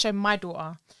would like to show my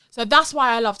daughter. So that's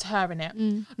why I loved her in it.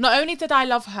 Not only did I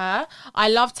love her, I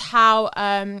loved how,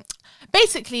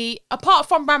 basically, apart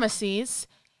from Ramesses,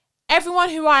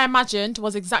 everyone who I imagined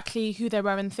was exactly who they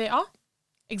were in theatre.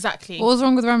 Exactly. What was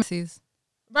wrong with Ramesses?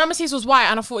 Ramesses was white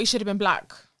and I thought he should have been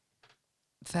black.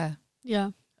 Fair. Yeah.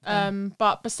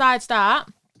 But besides that,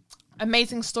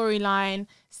 amazing storyline,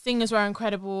 singers were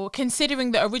incredible.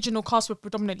 Considering the original cast were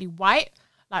predominantly white,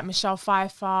 like Michelle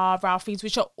Pfeiffer, Ralph Fiennes,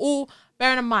 which are all,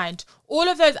 bearing in mind, all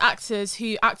of those actors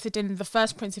who acted in The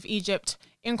First Prince of Egypt,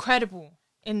 incredible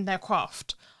in their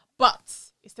craft. But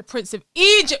it's the Prince of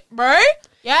Egypt, bro.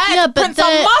 Yeah, but Prince of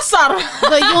Masar.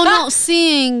 But you're not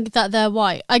seeing that they're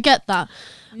white. I get that.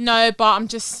 No, but I'm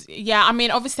just, I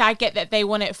mean, obviously I get that they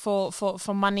want it for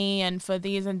money and for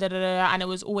these and and it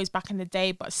was always back in the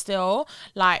day, but still,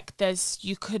 like,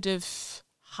 you could have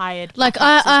hired. Like,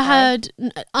 I had,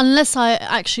 unless I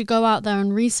actually go out there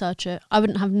and research it, I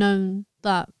wouldn't have known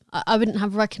that. I wouldn't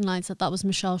have recognized that was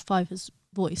Michelle Pfeiffer's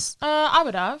voice. I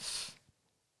would have.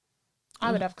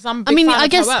 Because I'm a big fan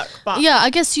of her work. But yeah, I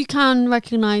guess you can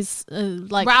recognize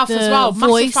like Ralph the as well,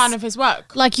 voice. massive fan of his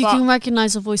work. Like you can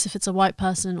recognize a voice if it's a white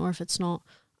person or if it's not.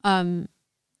 But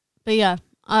yeah,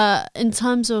 in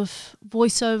terms of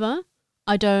voiceover,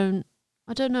 I don't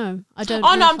know.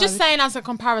 Oh no, I'm just saying as a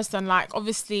comparison. Like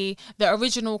obviously the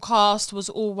original cast was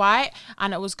all white,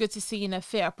 and it was good to see in a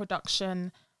theatre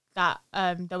production that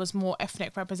there was more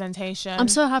ethnic representation. I'm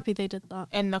so happy they did that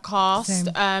in the cast.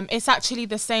 Same. It's actually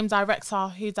the same director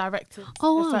who directed.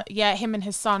 Oh, wow. Him and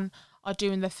his son are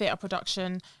doing the theatre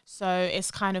production, so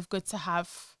it's kind of good to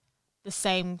have the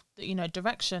same,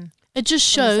 direction. It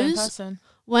just from the same shows person.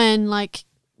 when like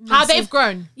how they've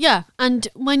grown. Yeah, and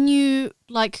when you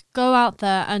like go out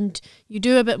there and you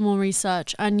do a bit more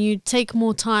research and you take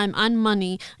more time and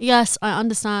money, yes, I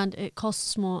understand it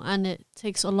costs more and it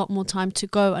takes a lot more time to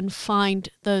go and find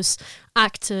those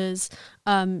actors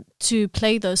to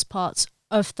play those parts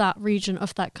of that region,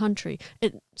 of that country.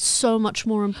 It's so much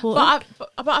more important.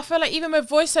 But I feel like even with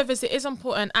voiceovers, it is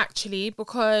important actually,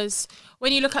 because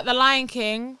when you look at The Lion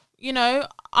King,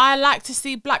 I like to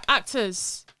see black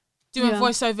actors doing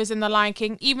voiceovers in The Lion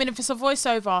King, even if it's a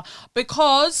voiceover,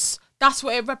 because that's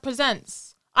what it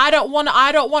represents. I don't want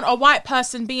a white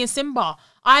person being Simba.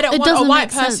 I don't want a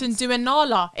white person doing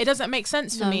Nala. It doesn't make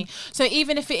sense for me. So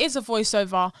even if it is a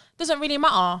voiceover, it doesn't really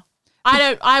matter.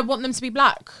 I want them to be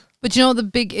black. But you know what the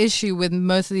big issue with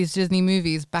most of these Disney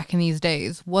movies back in these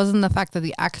days wasn't the fact that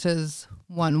the actors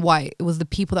weren't white. It was the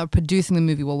people that were producing the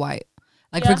movie were white.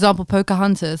 Like, for example,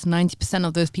 Pocahontas, 90%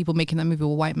 of those people making that movie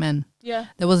were white men. Yeah.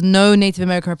 There was no Native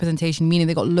American representation, meaning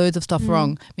they got loads of stuff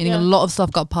wrong, meaning a lot of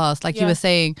stuff got passed. Like you were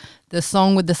saying, the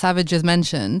song with the Savages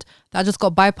mentioned, that just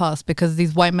got bypassed because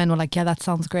these white men were like, yeah, that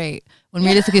sounds great. When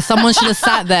realistically, someone should have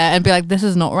sat there and be like, this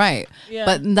is not right. Yeah.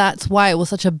 But that's why it was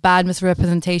such a bad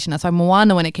misrepresentation. That's why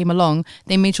Moana, when it came along,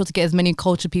 they made sure to get as many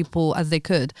cultured people as they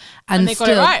could. And they got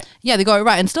it right. Yeah, they got it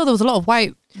right. And still, there was a lot of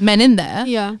white men in there.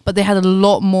 Yeah. But they had a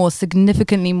lot more,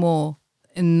 significantly more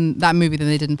in that movie than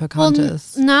they did in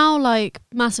Pocahontas. Well, now, like,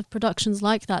 massive productions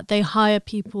like that, they hire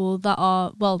people that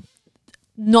are, well,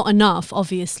 not enough,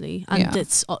 obviously, and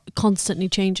it's constantly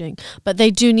changing. But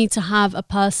they do need to have a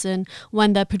person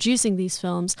when they're producing these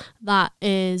films that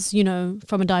is,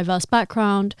 from a diverse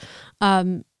background,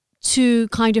 to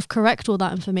kind of correct all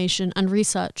that information and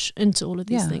research into all of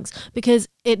these things, because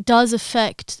it does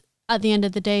affect at the end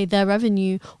of the day their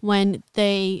revenue when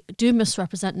they do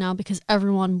misrepresent now, because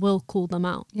everyone will call them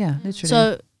out. Yeah, literally.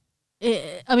 So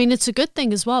I mean, it's a good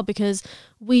thing as well, because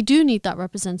we do need that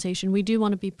representation. We do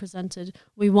want to be presented.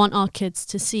 We want our kids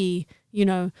to see, you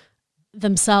know,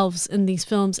 themselves in these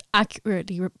films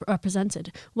accurately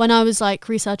represented. When I was like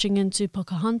researching into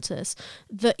Pocahontas,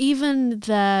 even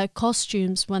their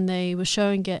costumes when they were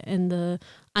showing it in the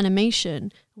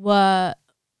animation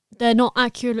they're not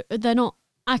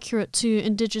accurate to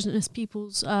indigenous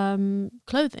people's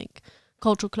clothing.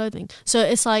 Cultural clothing. So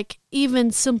it's like even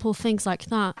simple things like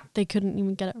that, they couldn't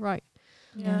even get it right.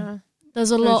 Yeah. There's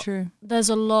a Very lot. true. There's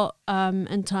a lot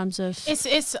in terms of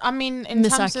It's I mean, in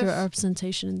terms misaccurate of,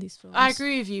 representation in these films. I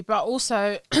agree with you, but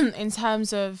also in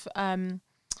terms of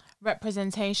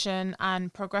representation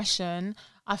and progression,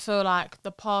 I feel like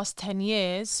the past 10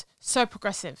 years, so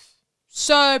progressive,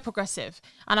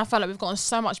 and I feel like we've gotten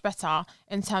so much better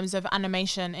in terms of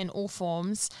animation in all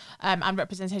forms and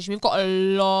representation. We've got a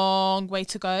long way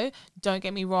to go, don't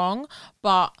get me wrong,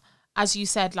 but as you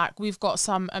said, like, we've got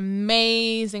some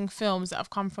amazing films that have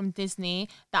come from Disney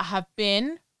that have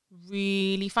been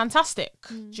really fantastic.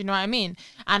 Do you know what I mean?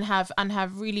 And have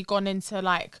really gone into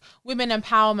like women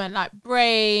empowerment, like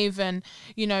Brave and,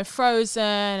 you know, Frozen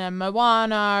and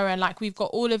Moana, and like we've got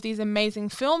all of these amazing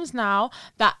films now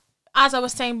that, as I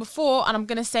was saying before, and I'm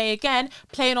gonna say again,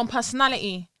 playing on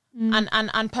personality.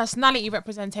 And personality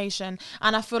representation,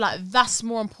 and I feel like that's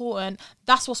more important.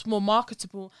 That's what's more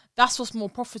marketable. That's what's more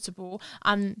profitable,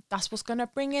 and that's what's gonna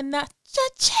bring in that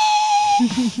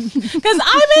cha-ching. Because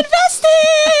I'm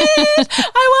invested.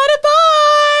 I want to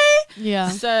buy. Yeah.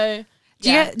 So Do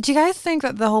you guys think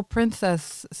that the whole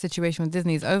princess situation with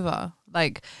Disney is over?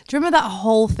 Like, do you remember that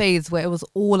whole phase where it was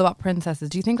all about princesses?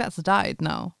 Do you think that's died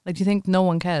now? Like, do you think no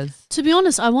one cares? To be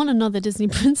honest, I want another Disney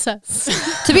princess.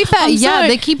 To be fair, I'm sorry.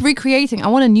 they keep recreating. I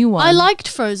want a new one. I liked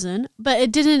Frozen, but it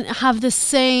didn't have the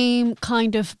same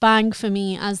kind of bang for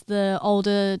me as the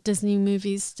older Disney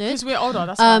movies did. because we're older.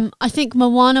 That's why. I think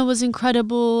Moana was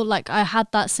incredible. Like, I had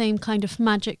that same kind of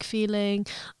magic feeling.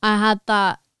 I had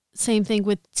that same thing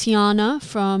with Tiana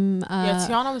from Yeah,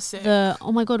 Tiana was sick.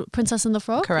 oh my god, Princess and the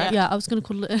Frog. Correct. Yeah, I was gonna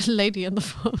call it Lady and the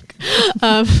Frog.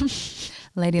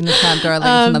 Lady in the Tramp, darling.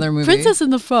 It's another movie. Princess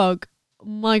and the Frog.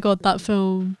 My god, that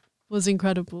film was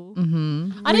incredible.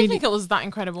 Mm-hmm. I didn't think it was that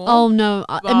incredible. Oh no,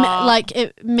 But-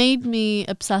 it made me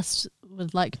obsessed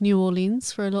with like New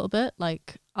Orleans for a little bit.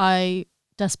 Like, I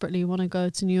desperately want to go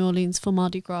to New Orleans for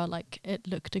Mardi Gras. Like, it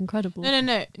looked incredible. No.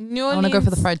 New Orleans. I want to go for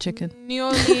the fried chicken. New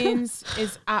Orleans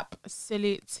is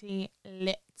absolutely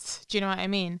lit. Do you know what I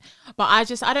mean? But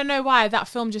I don't know why that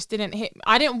film just didn't hit.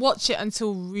 I didn't watch it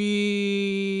until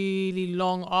really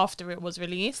long after it was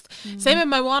released. Same with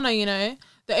Moana, you know.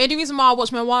 The only reason why I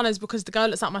watch Moana is because the girl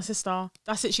looks like my sister.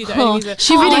 That's literally the only reason.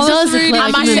 She really Oh, does that's look really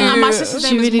like and cute. my, and my Muna. sister's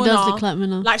She name really is does Muna. look like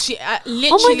Muna. Like, she literally.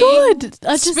 Oh my god!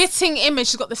 I just spitting image.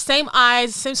 She's got the same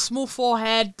eyes, same small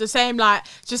forehead, the same, like,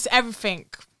 just everything.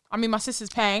 I mean, my sister's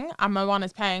paying and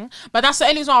Moana's paying, but that's the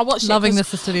only reason why I watched Loving it. the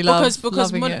sisterly love.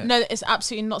 Because Loving it. no, it's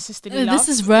absolutely not sisterly love. this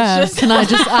is rare. It's just- Can I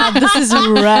just add? This is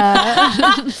rare.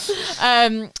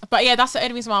 But yeah, that's the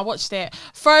only reason why I watched it.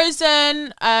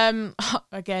 Frozen,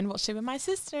 again, watched it with my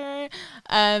sister,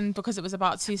 because it was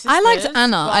about two sisters. I liked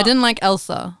Anna. but- I didn't like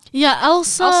Elsa. Yeah,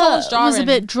 Elsa was was a jarring.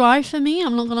 bit dry for me.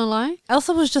 I'm not gonna lie.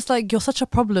 Elsa was just like, you're such a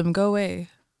problem. Go away.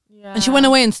 Yeah. And she went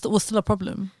away and was still a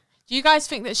problem. Do you guys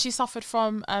think that she suffered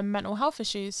from mental health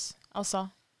issues,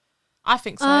 Elsa? I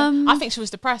think so. I think she was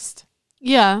depressed.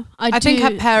 Yeah, I think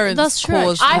her parents That's true.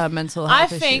 caused her mental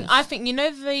health issues. I think you know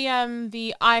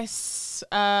the ice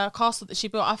castle that she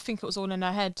built. I think it was all in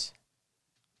her head.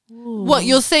 What,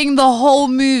 you're saying the whole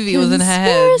movie was in her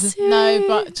head? Conspiracy. No,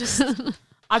 but just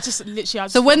I just literally.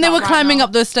 So when they were thought that climbing right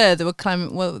up those stairs, they were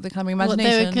climbing What,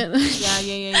 imagination. now.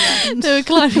 Yeah. they were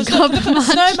climbing up. The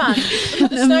snowman.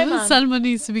 The snowman. Salma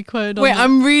needs to be quoted on Wait, that.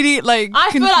 I'm really like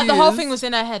I feel like the whole confused. thing was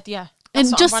in her head. Yeah. And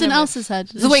That's what I'm just in running with. Elsa's head.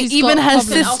 So wait, She's even got her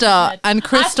problems. Elsa's sister head. and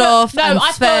Kristoff and I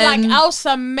feel Sven. like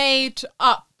Elsa made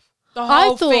up the I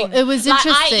whole thought thing. it was like,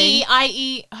 interesting.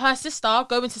 i.e., her sister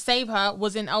going to save her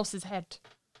was in Elsa's head.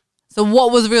 So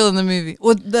what was real in the movie?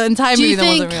 Well, the entire Do movie you that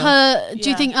think wasn't real. Do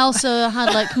you Yeah. think Elsa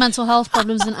had like mental health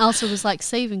problems and Elsa was like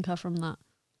saving her from that?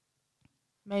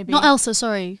 Maybe. Not Elsa,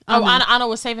 sorry. Oh, Anna. Anna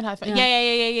was saving her. Yeah.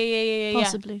 Yeah.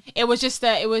 Possibly. It was just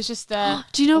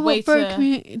Do you know a way what broke to-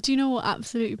 me? Do you know what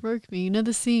absolutely broke me? You know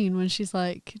the scene when she's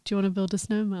like, "Do you want to build a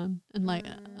snowman?" And like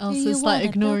Elsa's like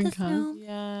ignoring her.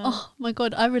 Yeah. Oh my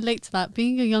god, I relate to that.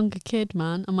 Being a younger kid,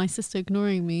 man, and my sister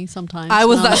ignoring me sometimes. I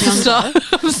was when that sister. younger.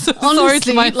 I'm so sorry to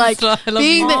Honestly, my like, sister. I love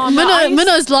Being you. the, Oh, no, I used-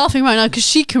 Minna is laughing right now because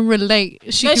she can relate.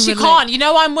 No, she relate. can't. You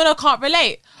know why Muna can't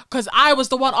relate? because I was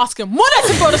the one asking, when is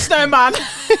it build a snowman?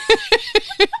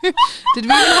 Did we even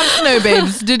have snow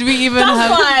babes? Did we even That's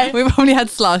have? why. We've only had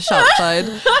slush outside.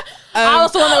 I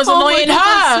was the one that was Oh my annoying God,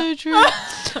 her. that's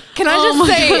so true. Can I Oh just my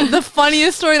say God. the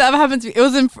funniest story that ever happened to me? It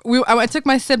was I took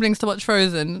my siblings to watch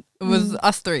Frozen. It was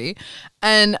us three,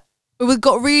 and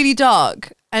got really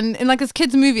dark. And in like this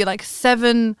kids movie, like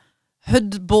 7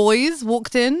 hood boys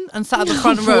walked in and sat at the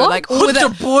front row, What? like all with their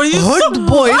boys? hood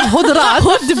boys, hood rat,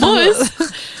 Hood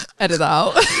boys. Edit that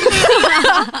out.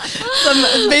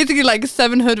 Basically like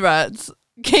 7 hood rats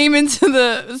came into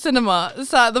the cinema,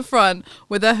 sat at the front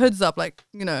with their hoods up, like,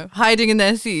 you know, hiding in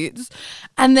their seats.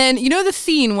 And then, you know the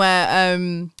scene where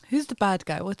who's the bad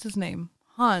guy? What's his name?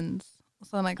 Hans or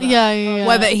something like that. Yeah.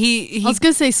 Where he I was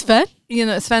gonna say Sven. you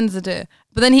know, Sven's a deer.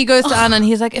 But then he goes to Anna and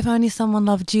he's like, if only someone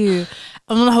loved you.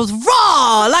 And then I was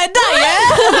raw like that,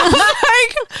 yeah.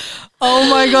 Like, oh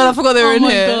my God, I forgot they were Oh in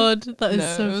my here. God, that is No,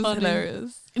 it so was funny.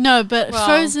 hilarious. No, but Wow.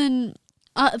 Frozen.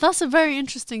 That's a very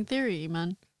interesting theory,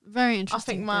 man. Very I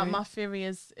interesting. think theory. my theory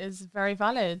is very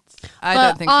valid. I But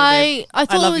don't think so, babe. I I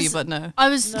thought love it was, you, but no. I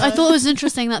No. thought it was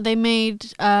interesting that they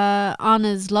made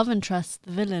Anna's love interest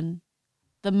the villain.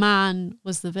 The man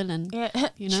was the villain. Yeah.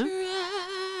 You know?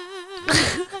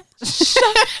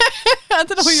 I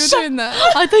don't know why you were doing that.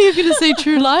 I thought you were gonna say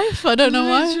true life. I don't know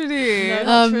why. Literally. No, not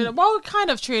Um, true. Well, kind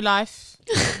of true life.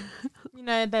 You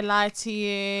know, they lie to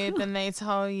you, then they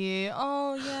tell you,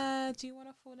 "Oh yeah, do you want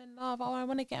to fall in love? Oh, I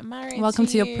want to get married." Welcome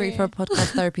to your you. pre-pro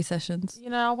podcast therapy sessions. You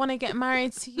know, I want to get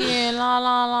married to you. La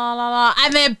la la la la,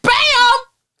 and then bam,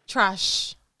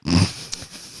 trash.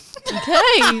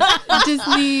 Okay,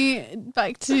 Disney.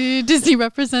 Back to Disney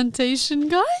representation,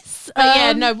 guys. But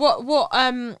yeah, no.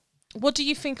 What do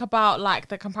you think about like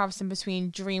the comparison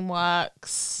between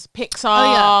DreamWorks, Pixar?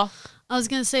 Oh, yeah. I was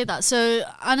gonna say that. So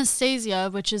Anastasia,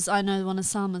 which is I know one of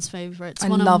Salma's favorites, I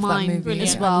one love of that mine movie.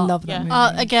 as Yeah. well. I love that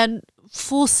Yeah. movie. Again,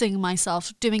 forcing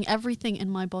myself, doing everything in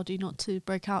my body not to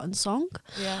break out in song.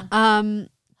 Yeah.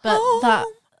 But that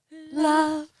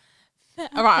love.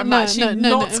 All right, I'm No, actually no,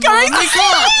 not no, going.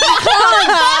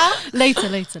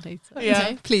 later. Yeah.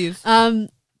 Okay. Please.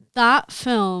 That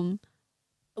film,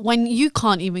 when you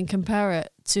can't even compare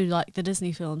it to like the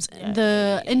Disney films, Yeah,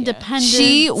 the yeah. independence.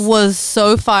 She was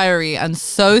so fiery and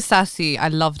so sassy. I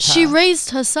loved her. She raised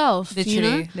herself,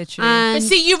 literally. And But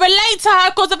see, you relate to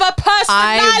her because of her personality.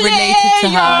 I related to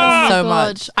her Oh my so God.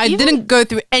 much. I Even- didn't go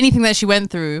through anything that she went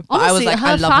through, but I was honestly, like,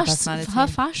 I love her personality. her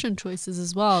fashion choices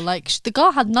as well. Like the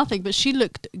girl had nothing, but she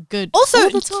looked good Also, all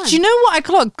the time. do you know what I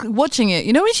clocked watching it?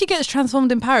 You know when she gets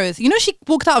transformed in Paris? You know she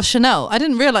walked out of Chanel. I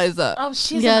didn't realize that. Oh,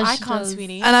 she's Yeah, an she icon, does.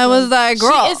 sweetie. And I was like,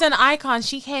 girl. She is an icon.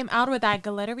 She came out with that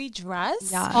glittery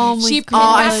dress. Yeah. Oh my She God. pinned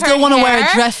Oh, I back still her want to wear a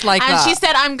hair, dress like and that. she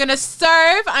said, I'm going to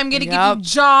serve. I'm going to give Yup. you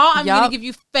jaw. I'm going Yup. to give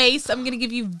you face. I'm going to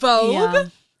give you Vogue. Yeah.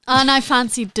 And I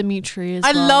fancied Dimitri as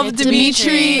I well. love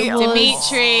Dimitri.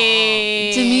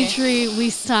 Dimitri, we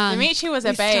stand. Dimitri was a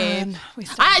We babe. stand. We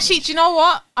stand. I actually, do you know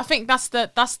what? I think that's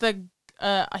the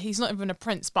he's not even a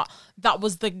prince, but that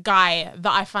was the guy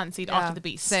that I fancied Yeah, after the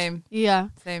Beast. Same. Yeah.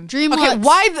 Same. DreamWorks. Okay,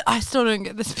 why? I still don't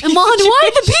get this. Iman, why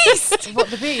the beast? What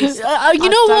the Beast? You I know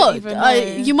don't what? even know.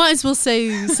 You might as well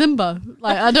say Simba.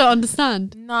 Like I don't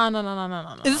understand. No.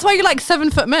 Is this why you like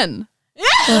 7-foot men? is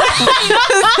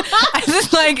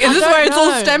this where it's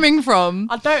all know. stemming from?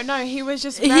 I don't know. He was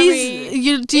just very. Do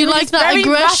you he was like that very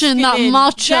aggression, that masculine.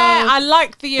 macho? Yeah, I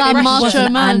like the that aggression. macho He was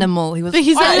an man. animal. He was. But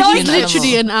he's I like, like he's it.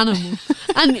 literally an animal.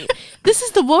 And this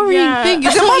is the worrying Yeah. thing.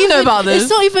 Does your mum know about this? It's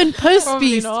not even post Probably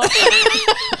beast. not.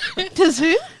 Does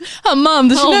who? Her mum.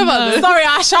 Does she Oh, know about no. this? Sorry,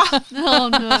 Asha. Oh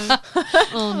no.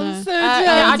 Oh no. So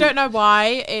Yeah, I don't know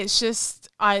why. It's just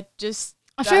I feel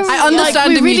that's- I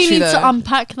understand like we really Dimitri, need though. to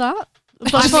unpack that.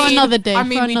 But I for mean- another day. I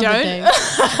mean, for we another don't. day.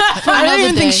 I don't another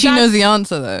even think day. she knows the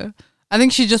answer though. I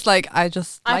think she just like I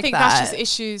think that's that. just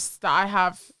issues that I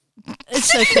have.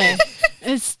 It's okay.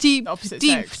 It's deep, The opposite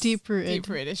deep, sex. deep rooted.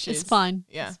 Deep-rooted issues. It's fine.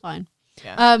 Yeah. It's fine.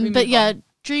 Yeah. we But move yeah, on.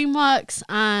 DreamWorks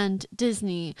and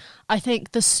Disney, I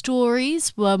think the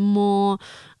stories were more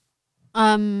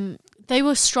they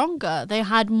were stronger. They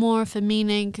had more of a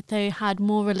meaning. They had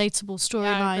more relatable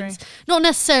storylines. Not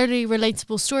necessarily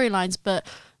relatable storylines, but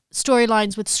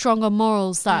storylines with stronger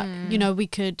morals that, you know, we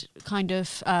could kind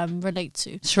of relate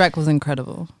to. Shrek was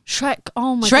incredible. Shrek,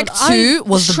 oh my Shrek god. 2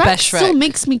 was the best still Shrek.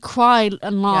 makes me cry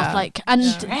and laugh. Yeah. Like, and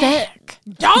they're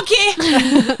Donkey.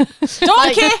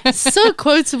 Donkey. like, so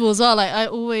quotable as well. Like I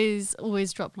always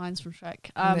drop lines from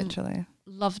Shrek. Literally.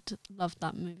 Loved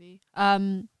that movie.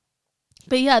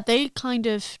 But yeah, they kind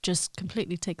of just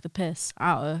completely take the piss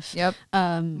out of Yep.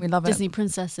 We love it. Disney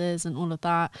princesses and all of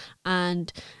that.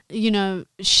 And you know,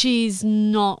 she's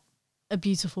not a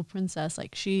beautiful princess.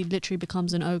 Like she literally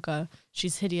becomes an ogre.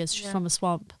 She's hideous. She's from a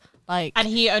swamp. Like, and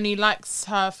he only likes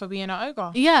her for being an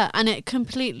ogre. yeah, and it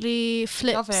completely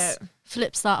Love it.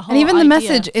 flips that whole And even the idea.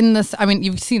 message in this, I mean,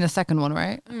 you've seen the second one,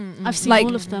 right? I've seen like-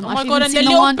 all of them. Oh I've my even god, and the seen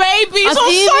little one- babies I've are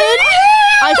even-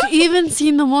 so I've even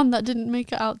seen the one that didn't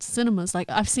make it out to cinemas. Like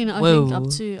I've seen it, I think, up Whoa.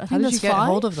 to How think did there's you get 5,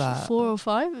 hold of that? 4 or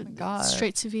 5. God.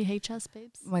 Straight to VHS,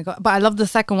 babes. Oh my god! But I love the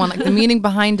second one, like the meaning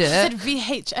behind said it.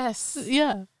 VHS.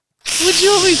 Yeah. What do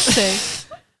you want me to say?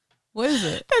 What is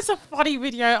it? There's a funny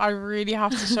video I really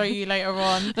have to show you later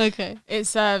on. Okay.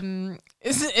 It's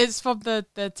from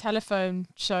the telephone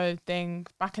show thing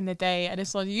back in the day, and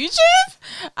it's on YouTube,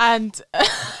 and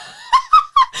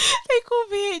they call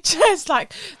VHS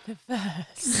like the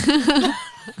verse.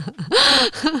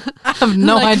 I have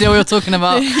no idea what you're talking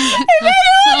about. That's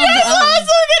what I'm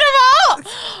talking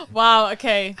about. Wow.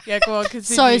 Okay. Yeah. Go on. Continue.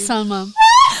 Sorry, Salma.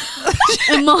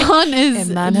 Iman is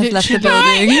A man has left the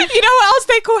literally- building. You know what else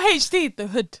they call HD? The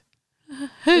hood.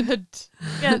 Hood.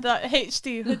 Yeah, the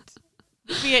HD hood.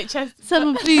 VHS.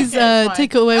 Salma, please Okay, fine.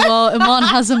 take it away while Iman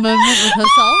has a moment with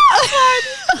herself.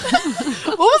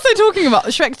 What was I talking about?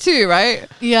 Shrek 2, right?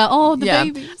 Yeah. Oh, the Yeah.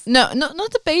 babies. No, not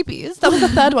the babies. That was the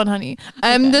third one, honey.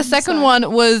 The second sorry.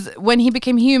 one was when he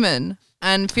became human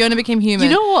and Fiona became human.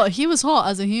 You know what? He was hot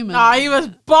as a human. Nah, he was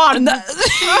born.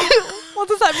 What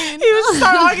does that mean? He was so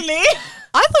ugly.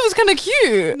 I thought it was kind of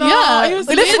cute. No, Yeah, he was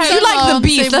But listen, different. you like the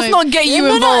beast. Same Let's way. not get you No,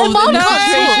 no, involved in Iman the can't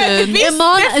talk. situation. Beast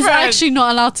Iman is different. actually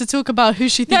not allowed to talk about who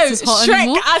she No, thinks is hot Shrek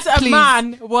anymore. as a Please.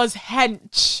 man was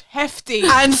hench, hefty.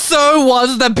 And so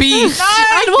was the beast.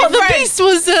 And what, the different. beast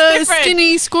was a Different.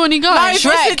 skinny, scrawny guy. No, Shrek,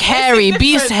 Listen, hairy, listen,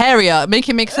 beast, different. hairier. Make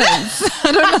it make sense.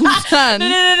 I don't understand.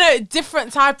 No.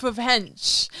 Different type of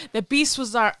hench. The beast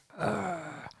was like,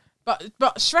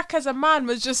 but Shrek as a man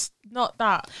was just not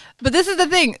that. But this is the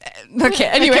thing. Okay,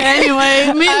 anyway.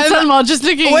 Anyway, me and Salma are just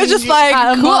looking. We're just like,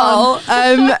 at Iman.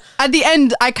 cool. At the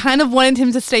end, I kind of wanted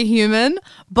him to stay human,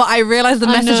 but I realized the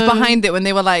I message know. behind it when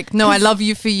they were like, no, I love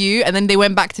you for you. And then they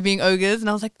went back to being ogres. And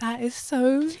I was like, that is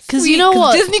so Because sweet. you know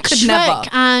what? Disney could Shrek never.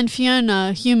 and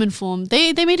Fiona, human form,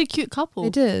 they made a cute couple. They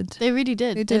did. They really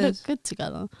did. They They did. look good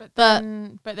together. But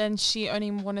then she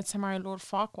only wanted to marry Lord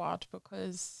Farquaad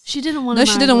because She didn't want No,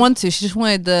 to. she didn't want to. She just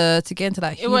wanted to get into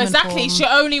that it human was exactly. form. She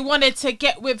only wanted to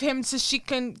get with him so she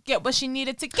can get what she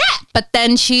needed to get. But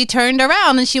then she turned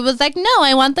around and she was like, no,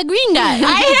 I want the green guy. I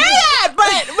hear that,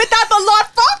 but without the Lord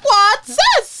Farquaad,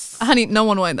 sis. Honey, no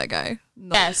one wanted that guy.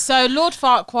 No. Yeah, so Lord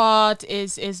Farquaad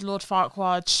is Lord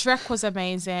Farquaad. Shrek was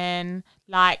amazing.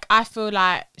 Like, I feel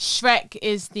like Shrek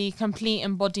is the complete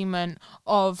embodiment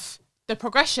of the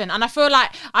progression, and I feel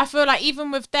like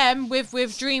even with them, with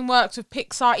DreamWorks, with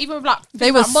Pixar, even with like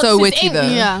They things were like so Monsters, witty, Inc. though.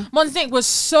 Yeah. Monsters Inc. was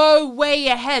so way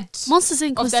ahead. Monsters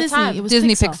Inc. Of was their Disney. time. It was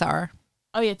Disney Pixar. Pixar.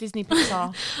 Oh yeah, Disney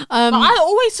Pixar. But I Um,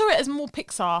 always saw it as more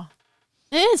Pixar.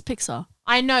 it is Pixar.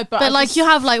 I know, but But I like just- you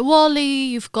have like Wall-E,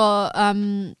 you've got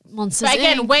Monsters but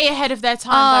again, Inc. way ahead of their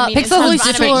time. I mean, in Pixar's terms of Toy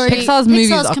different. Story. animation. Pixar's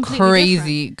movies Pixar's are completely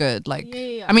crazy good. Like, Yeah, yeah,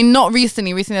 yeah. I mean, not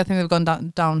recently. Recently, I think they've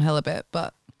gone downhill a bit,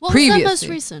 but What was previously. their most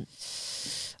recent?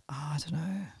 I don't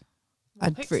know.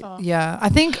 Pixar. Yeah, I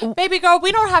think Baby girl,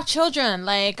 we don't have children.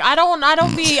 Like I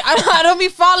don't be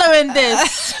following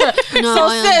this. No, so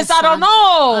I sis, I don't understand.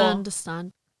 know. I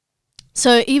understand.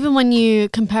 So even when you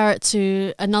compare it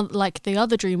to another, like the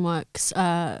other DreamWorks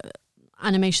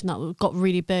animation that got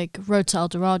really big, Road to El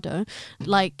Dorado,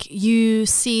 like you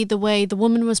see the way the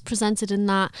woman was presented in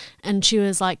that, and she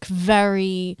was like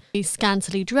very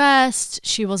scantily dressed.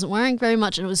 She wasn't wearing very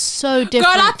much, and it was so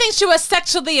different. Girl, I think she was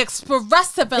sexually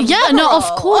expressive and yeah, no, of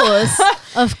liberal. course,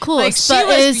 of course. Like she but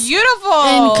was it's- beautiful.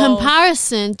 in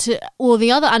comparison to all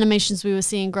the other animations we were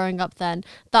seeing growing up then,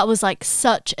 that was like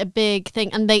such a big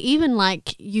thing. And they even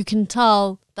like, you can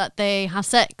tell that they have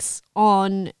sex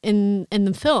on in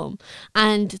the film,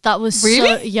 and that was so,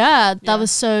 Really? yeah, that Yeah. was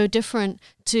so different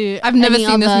to I've never any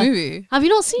seen other- this movie. Have you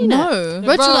not seen No. it? The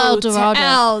Road to El Road to Dorado.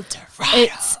 El Dorado.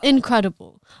 It's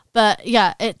incredible, but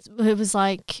yeah, it was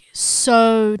like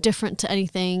so different to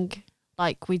anything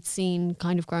like we'd seen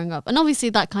kind of growing up. And obviously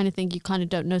that kind of thing, you kind of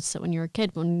don't notice it when you're a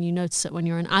kid, when you notice it when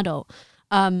you're an adult.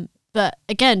 But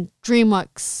again,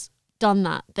 DreamWorks done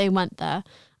that. They went there,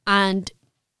 and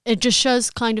it just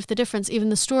shows kind of the difference. Even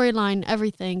the storyline,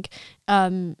 everything,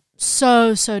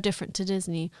 so different to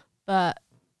Disney. But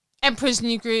Emperor's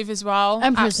New Groove as well.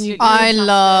 Emperor's New Absolutely Groove. I fantastic.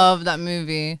 love that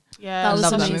movie. Yeah, That I was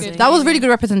love that amazing. movie. That was really good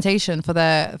representation for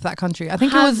that country. I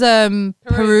think it was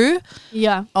Peru.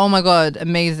 yeah, Oh my god,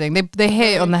 amazing. They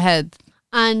hit it on the head.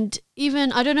 and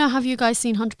even I don't know. Have you guys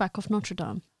seen Hunchback of Notre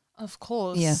Dame? Of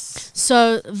course. Yes.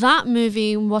 So that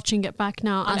movie, watching it back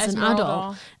now And as an Esmeralda.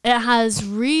 adult, it has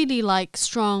really like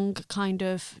strong kind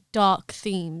of dark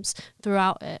themes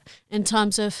throughout it in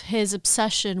terms of his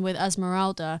obsession with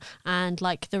Esmeralda and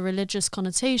like the religious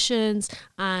connotations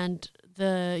and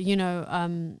the, you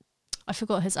know, I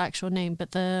forgot his actual name,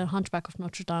 but the Hunchback of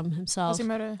Notre Dame himself.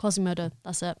 Quasimodo,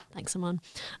 that's it. Thanks, Simon.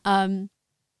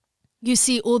 You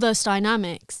see all those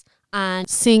dynamics, and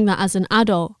seeing that as an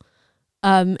adult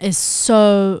is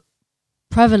so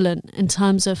prevalent in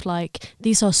terms of like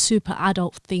these are super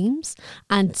adult themes,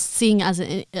 and seeing as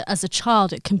a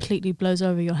child it completely blows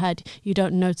over your head. You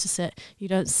don't notice it. You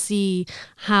don't see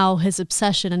how his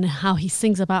obsession and how he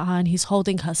sings about her and he's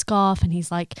holding her scarf and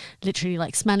he's like literally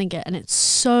like smelling it, and it's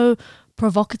so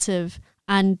provocative.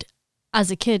 And as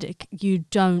a kid you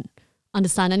don't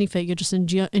understand anything. You're just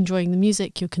enjoying the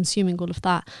music, you're consuming all of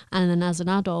that, and then as an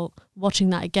adult watching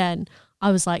that again,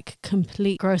 I was like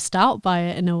complete grossed out by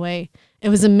it in a way. It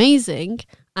was amazing,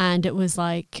 and it was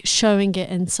like showing it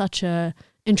in such a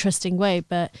interesting way,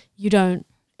 but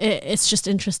it's just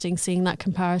interesting seeing that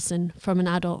comparison from an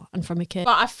adult and from a kid.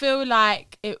 But I feel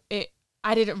like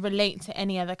I didn't relate to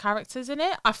any other characters in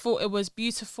it. I thought it was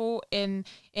beautiful in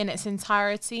its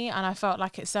entirety, and I felt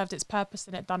like it served its purpose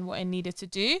and it done what it needed to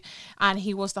do. And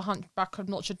he was the Hunchback of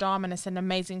Notre Dame, and it's an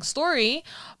amazing story.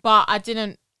 But I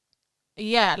didn't.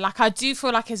 Yeah, like I do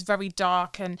feel like it's very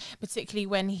dark, and particularly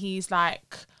when he's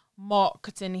like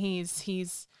mocked and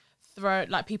he's thrown,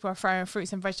 like people are throwing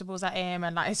fruits and vegetables at him,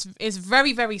 and like it's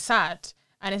very, very sad,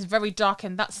 and it's very dark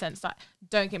in that sense. Like,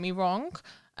 don't get me wrong,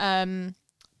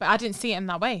 but I didn't see it in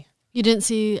that way. You didn't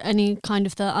see any kind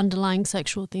of the underlying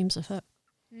sexual themes of it.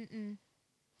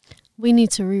 We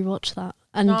need to rewatch that,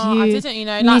 and No, I didn't. You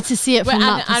know, need to see it from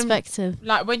that perspective.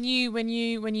 Like when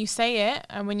you say it,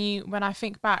 and when I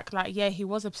think back, like yeah, he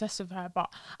was obsessed with her,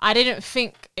 but I didn't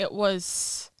think it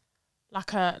was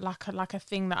like a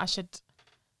thing that I should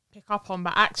pick up on.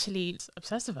 But actually,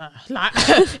 obsessed with her, like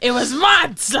it was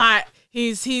mad. Like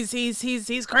he's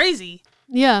crazy.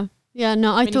 Yeah.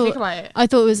 No, I When you think about it.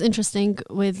 thought it was interesting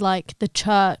with like the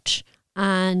church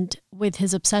and with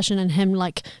his obsession and him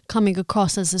like coming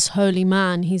across as this holy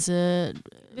man. He's a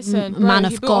man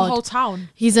of he built God. a whole town.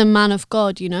 He's a man of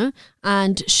God, you know,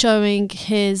 and showing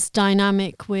his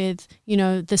dynamic with, you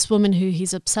know, this woman who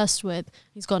he's obsessed with,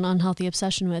 he's got an unhealthy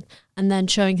obsession with, and then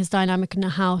showing his dynamic and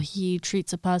how he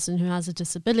treats a person who has a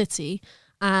disability,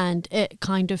 and it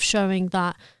kind of showing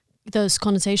that those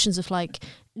connotations of like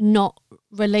not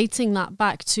relating that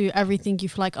back to everything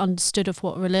you've like understood of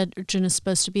what religion is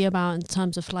supposed to be about in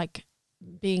terms of like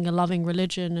being a loving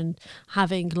religion and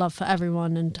having love for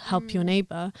everyone and help your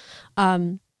neighbor.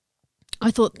 I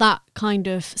thought that kind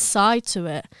of side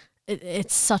to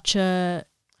it's such a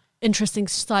interesting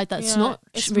side that's not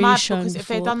it's really mad shown because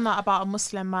before. if they'd done that about a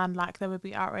Muslim man, like there would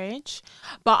be outrage.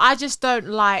 But I just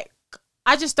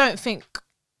don't think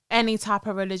any type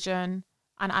of religion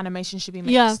and animation should be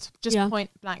mixed.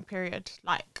 Point blank period.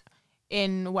 Like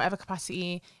in whatever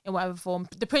capacity, in whatever form.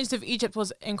 The Prince of Egypt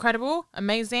was incredible,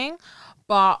 amazing,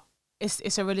 but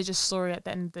it's a religious story at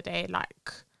the end of the day. Like,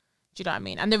 do you know what I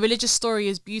mean? And the religious story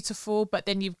is beautiful, but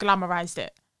then you've glamorized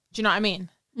it. Do you know what I mean?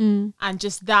 And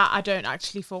just that I don't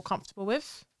actually feel comfortable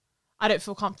with. I don't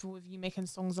feel comfortable with you making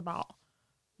songs about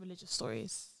religious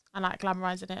stories and like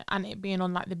glamorizing it and it being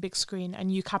on like the big screen and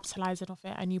you capitalizing off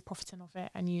it and you profiting off it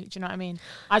and you, do you know what I mean?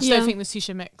 I just don't think the two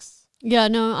should mix. Yeah,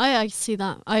 no, I see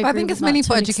that. I think it's mainly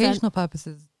for educational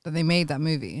purposes that they made that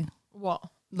movie. What?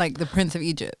 Like the Prince of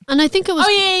Egypt. And I think it was.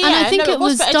 And I think it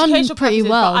was done pretty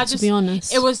well, to be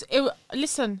honest. It was.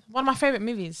 Listen, one of my favorite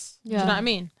movies. Yeah. Do you know what I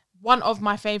mean? One of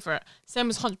my favorite. Same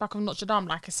as Hunchback of Notre Dame.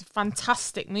 Like it's a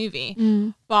fantastic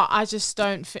movie, but I just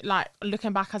don't feel like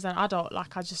looking back as an adult.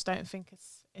 Like I just don't think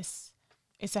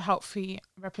it's a healthy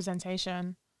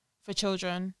representation for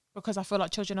children because I feel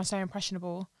like children are so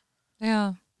impressionable.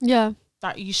 Yeah. Yeah.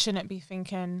 That you shouldn't be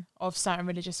thinking of certain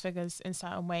religious figures in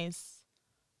certain ways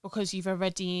because you've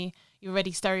already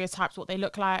stereotyped what they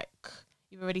look like.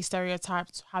 You've already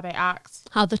stereotyped how they act.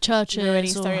 How the church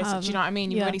is. Do you know what I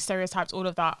mean? You've already stereotyped all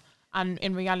of that. And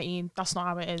in reality, that's not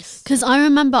how it is. Because I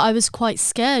remember I was quite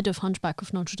scared of Hunchback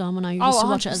of Notre Dame when I used to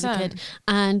watch it as a kid.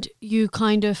 And you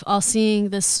kind of are seeing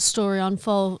this story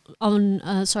unfold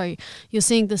you're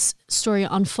seeing this story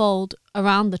unfold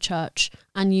around the church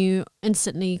and you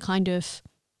instantly kind of,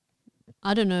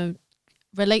 I don't know,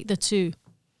 relate the two.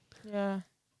 Yeah.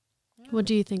 What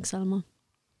do you think, Salma?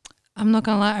 I'm not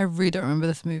gonna lie, I really don't remember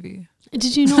this movie.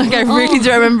 Did you not? Like, I really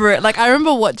do remember it. Like, I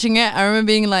remember watching it. I remember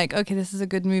being like, okay, this is a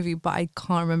good movie, but I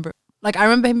can't remember. Like, I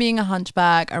remember him being a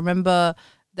hunchback. I remember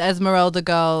the Esmeralda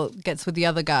girl gets with the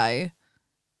other guy.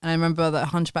 And I remember that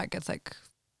Hunchback gets like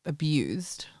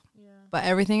abused. But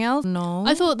everything else, no.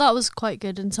 I thought that was quite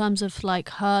good in terms of like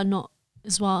her not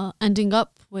as well ending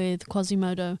up with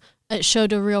Quasimodo. It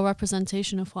showed a real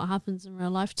representation of what happens in real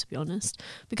life, to be honest.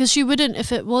 Because she wouldn't,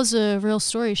 if it was a real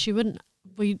story, she wouldn't.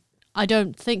 I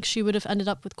don't think she would have ended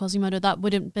up with Quasimodo. That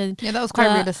wouldn't been. Yeah, that was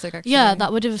quite realistic. Actually, yeah,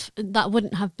 that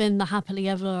wouldn't have been the happily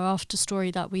ever after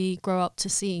story that we grow up to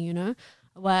see. You know,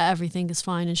 where everything is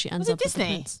fine and she ends up with the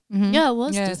prince. Mm-hmm. Yeah, it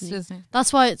was It's Disney. Disney.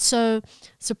 That's why it's so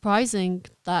surprising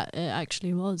that it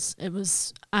actually was. It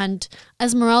was, and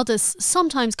Esmeralda's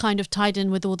sometimes kind of tied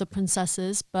in with all the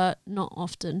princesses, but not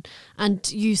often. And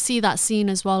you see that scene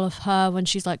as well of her when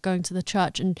she's like going to the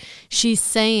church and she's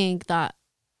saying that,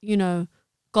 you know,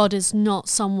 God is not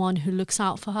someone who looks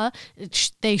out for her.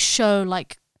 They show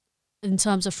like, in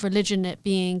terms of religion, it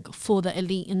being for the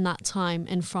elite in that time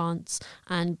in France,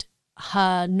 and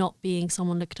her not being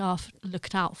someone looked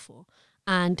out for,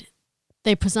 and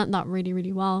they present that really,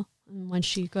 really well. And when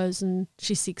she goes and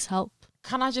she seeks help,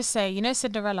 Can I just say, you know,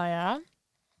 Cinderella,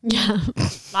 yeah,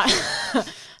 like,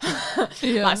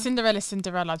 Yeah. like Cinderella, do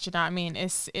you know what I mean?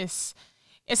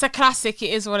 It's a classic. It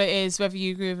is what it is, whether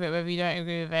you agree with it, whether you don't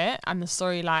agree with it, and the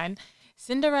storyline.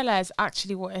 Cinderella is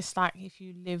actually what it's like if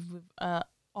you live with a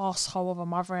asshole of a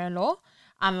mother-in-law,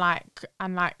 and like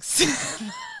and like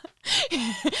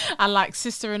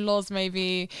sister-in-laws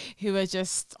maybe who are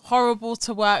just horrible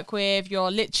to work with.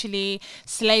 You're literally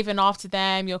slaving after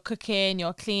them. You're cooking,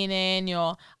 you're cleaning,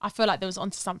 I feel like there was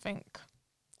onto something.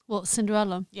 What,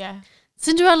 Cinderella? Yeah.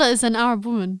 Cinderella is an Arab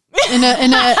woman in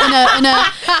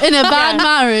a bad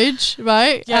marriage,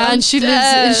 right? Yeah. And she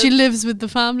lives with the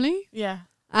family, Yeah.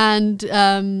 and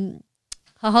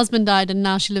her husband died, and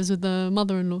now she lives with the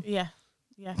mother-in-law Yeah.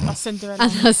 Yeah. That's Cinderella.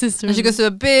 and her sister. And she goes to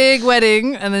a big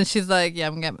wedding, and then she's like, "Yeah,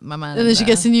 I'm gonna get my man." and then she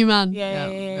gets a new man.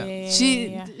 yeah.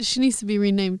 She needs to be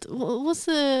renamed. What's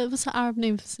the Arab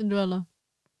name for Cinderella?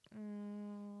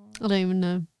 I don't even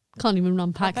know. Can't even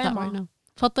unpack that right now.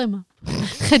 Fatima.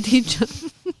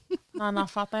 Khadija. No,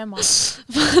 Fatima.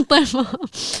 Fatima.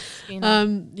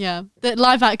 Yeah. The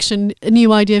live action, a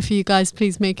new idea for you guys.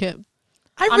 Please make it.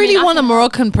 I really want a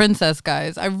Moroccan princess,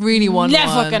 guys. I really want one.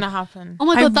 Never gonna happen. Oh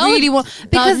my god, I really want,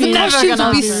 because the never costumes gonna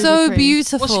would be happen. so Crazy.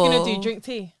 beautiful. What's she gonna do? Drink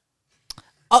tea?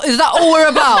 Oh, is that all we're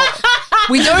about?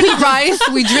 We don't eat rice.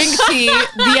 We drink tea.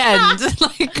 The end.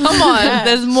 Like, come on. Yeah.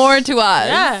 There's more to us.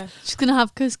 Yeah. She's gonna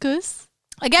have couscous.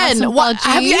 Again, some what,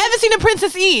 bhaji. have you ever seen a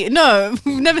princess eat? No,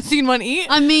 we've never seen one eat.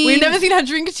 I mean, We've never seen her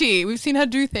drink tea. We've seen her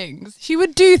do things. She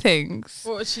would do things.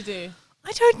 What would she do?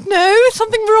 I don't know.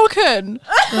 Something Moroccan.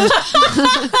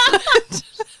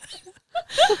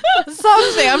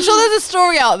 Something. I'm sure there's a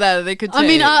story out there that they could take. I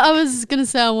mean, I was gonna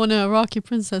say I want an Iraqi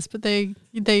princess, but they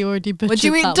already butchered. Would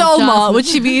you eat that with dolma? Jasmine. Would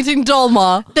she be eating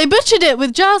dolma? They butchered it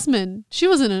with Jasmine. She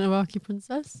wasn't an Iraqi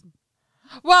princess.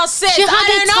 Well, sis, She had I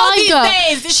don't know a tiger.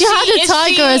 these days. Is She had a is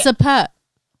tiger she- as a pet.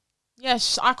 Yeah,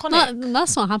 iconic.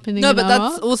 That's not happening. No, in but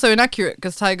Iraq. that's also inaccurate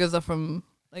because tigers are from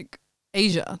like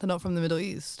Asia. They're not from the Middle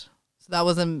East. So that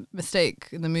was a mistake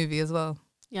in the movie as well.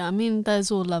 Yeah, I mean,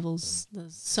 there's all levels.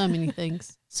 There's so many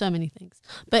things, so many things.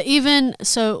 But even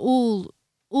so,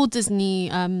 all Disney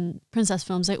princess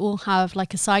films, they all have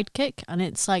like a sidekick, and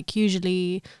it's like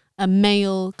usually a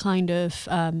male kind of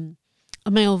a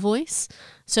male voice.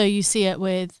 So you see it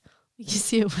with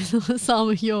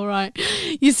Salma. You're right.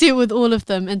 You see it with all of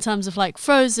them in terms of like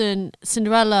Frozen,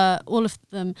 Cinderella. All of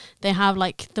them, they have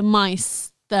like the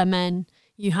mice, they're men.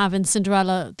 You have in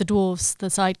Cinderella the dwarves, the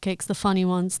sidekicks, the funny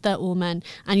ones, they're all men.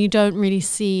 And you don't really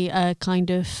see a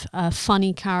kind of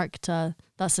funny character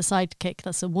that's a sidekick,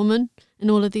 that's a woman in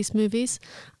all of these movies.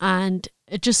 And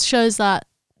it just shows that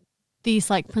these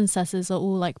like princesses are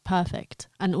all like perfect,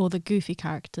 and all the goofy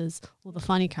characters, all the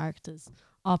funny characters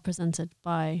are presented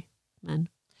by men.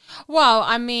 Well,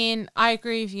 I mean, I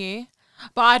agree with you.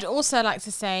 But I'd also like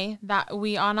to say that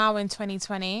we are now in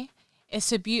 2020.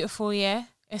 It's a beautiful year.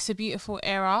 It's a beautiful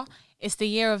era. It's the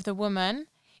year of the woman.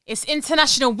 It's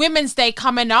International Women's Day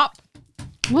coming up.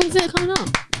 When's it coming up?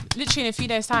 Literally in a few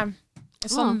days' time.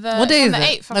 It's Oh. on the, What day it's is on the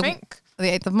it? 8th, I Like, think. The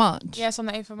 8th of March. Yeah, it's on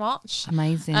the 8th of March.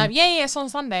 Amazing. Yeah, it's on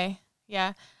Sunday.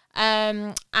 Yeah.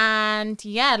 And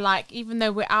yeah, like, even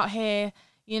though we're out here,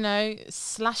 you know,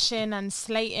 slashing and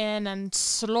slating and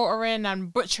slaughtering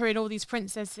and butchering all these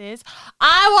princesses,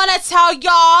 I want to tell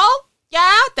y'all,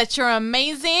 yeah, that you're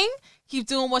amazing. Keep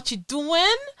doing what you're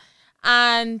doing.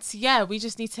 And yeah, we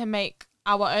just need to make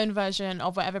our own version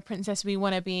of whatever princess we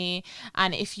want to be.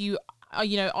 And if you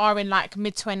are in like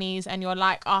mid-20s and you're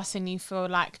like us and you feel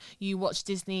like you watch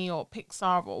Disney or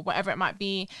Pixar or whatever it might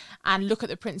be and look at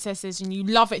the princesses and you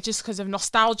love it just because of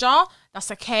nostalgia,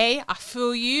 that's okay. I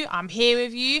feel you. I'm here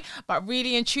with you. But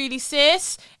really and truly,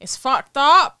 sis, it's fucked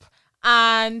up.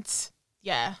 And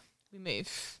yeah, we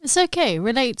move. It's okay.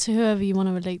 Relate to whoever you want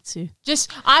to relate to.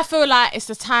 I feel like it's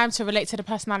the time to relate to the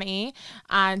personality.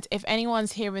 And if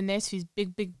anyone's hearing this who's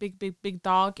big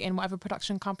dog in whatever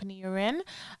production company you're in,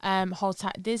 hold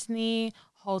tight Disney,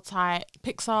 hold tight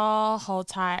Pixar, hold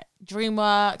tight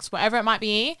DreamWorks, whatever it might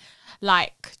be.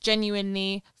 Like,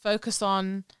 genuinely focus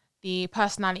on the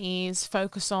personalities,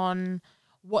 focus on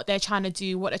what they're trying to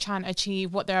do, what they're trying to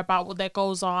achieve, what they're about, what their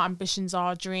goals are, ambitions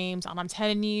are, dreams. And I'm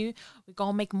telling you, we're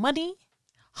going to make money.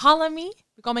 Holla me.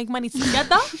 We're going to make money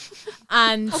together.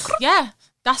 And yeah,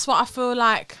 that's what I feel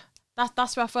like.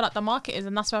 That's where I feel like the market is.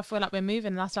 And that's where I feel like we're moving.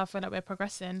 And that's where I feel like we're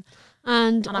progressing.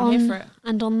 And I'm here for it.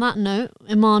 And on that note,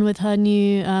 Iman with her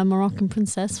new Moroccan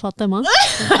princess, Fatima,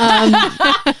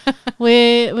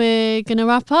 we're going to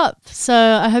wrap up. So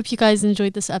I hope you guys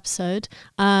enjoyed this episode.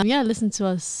 Listen to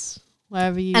us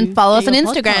wherever you and follow us on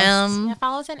podcasts. Instagram. Yeah,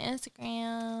 follow us on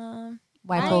Instagram.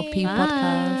 YPOP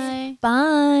Podcast.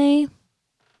 Bye. Bye.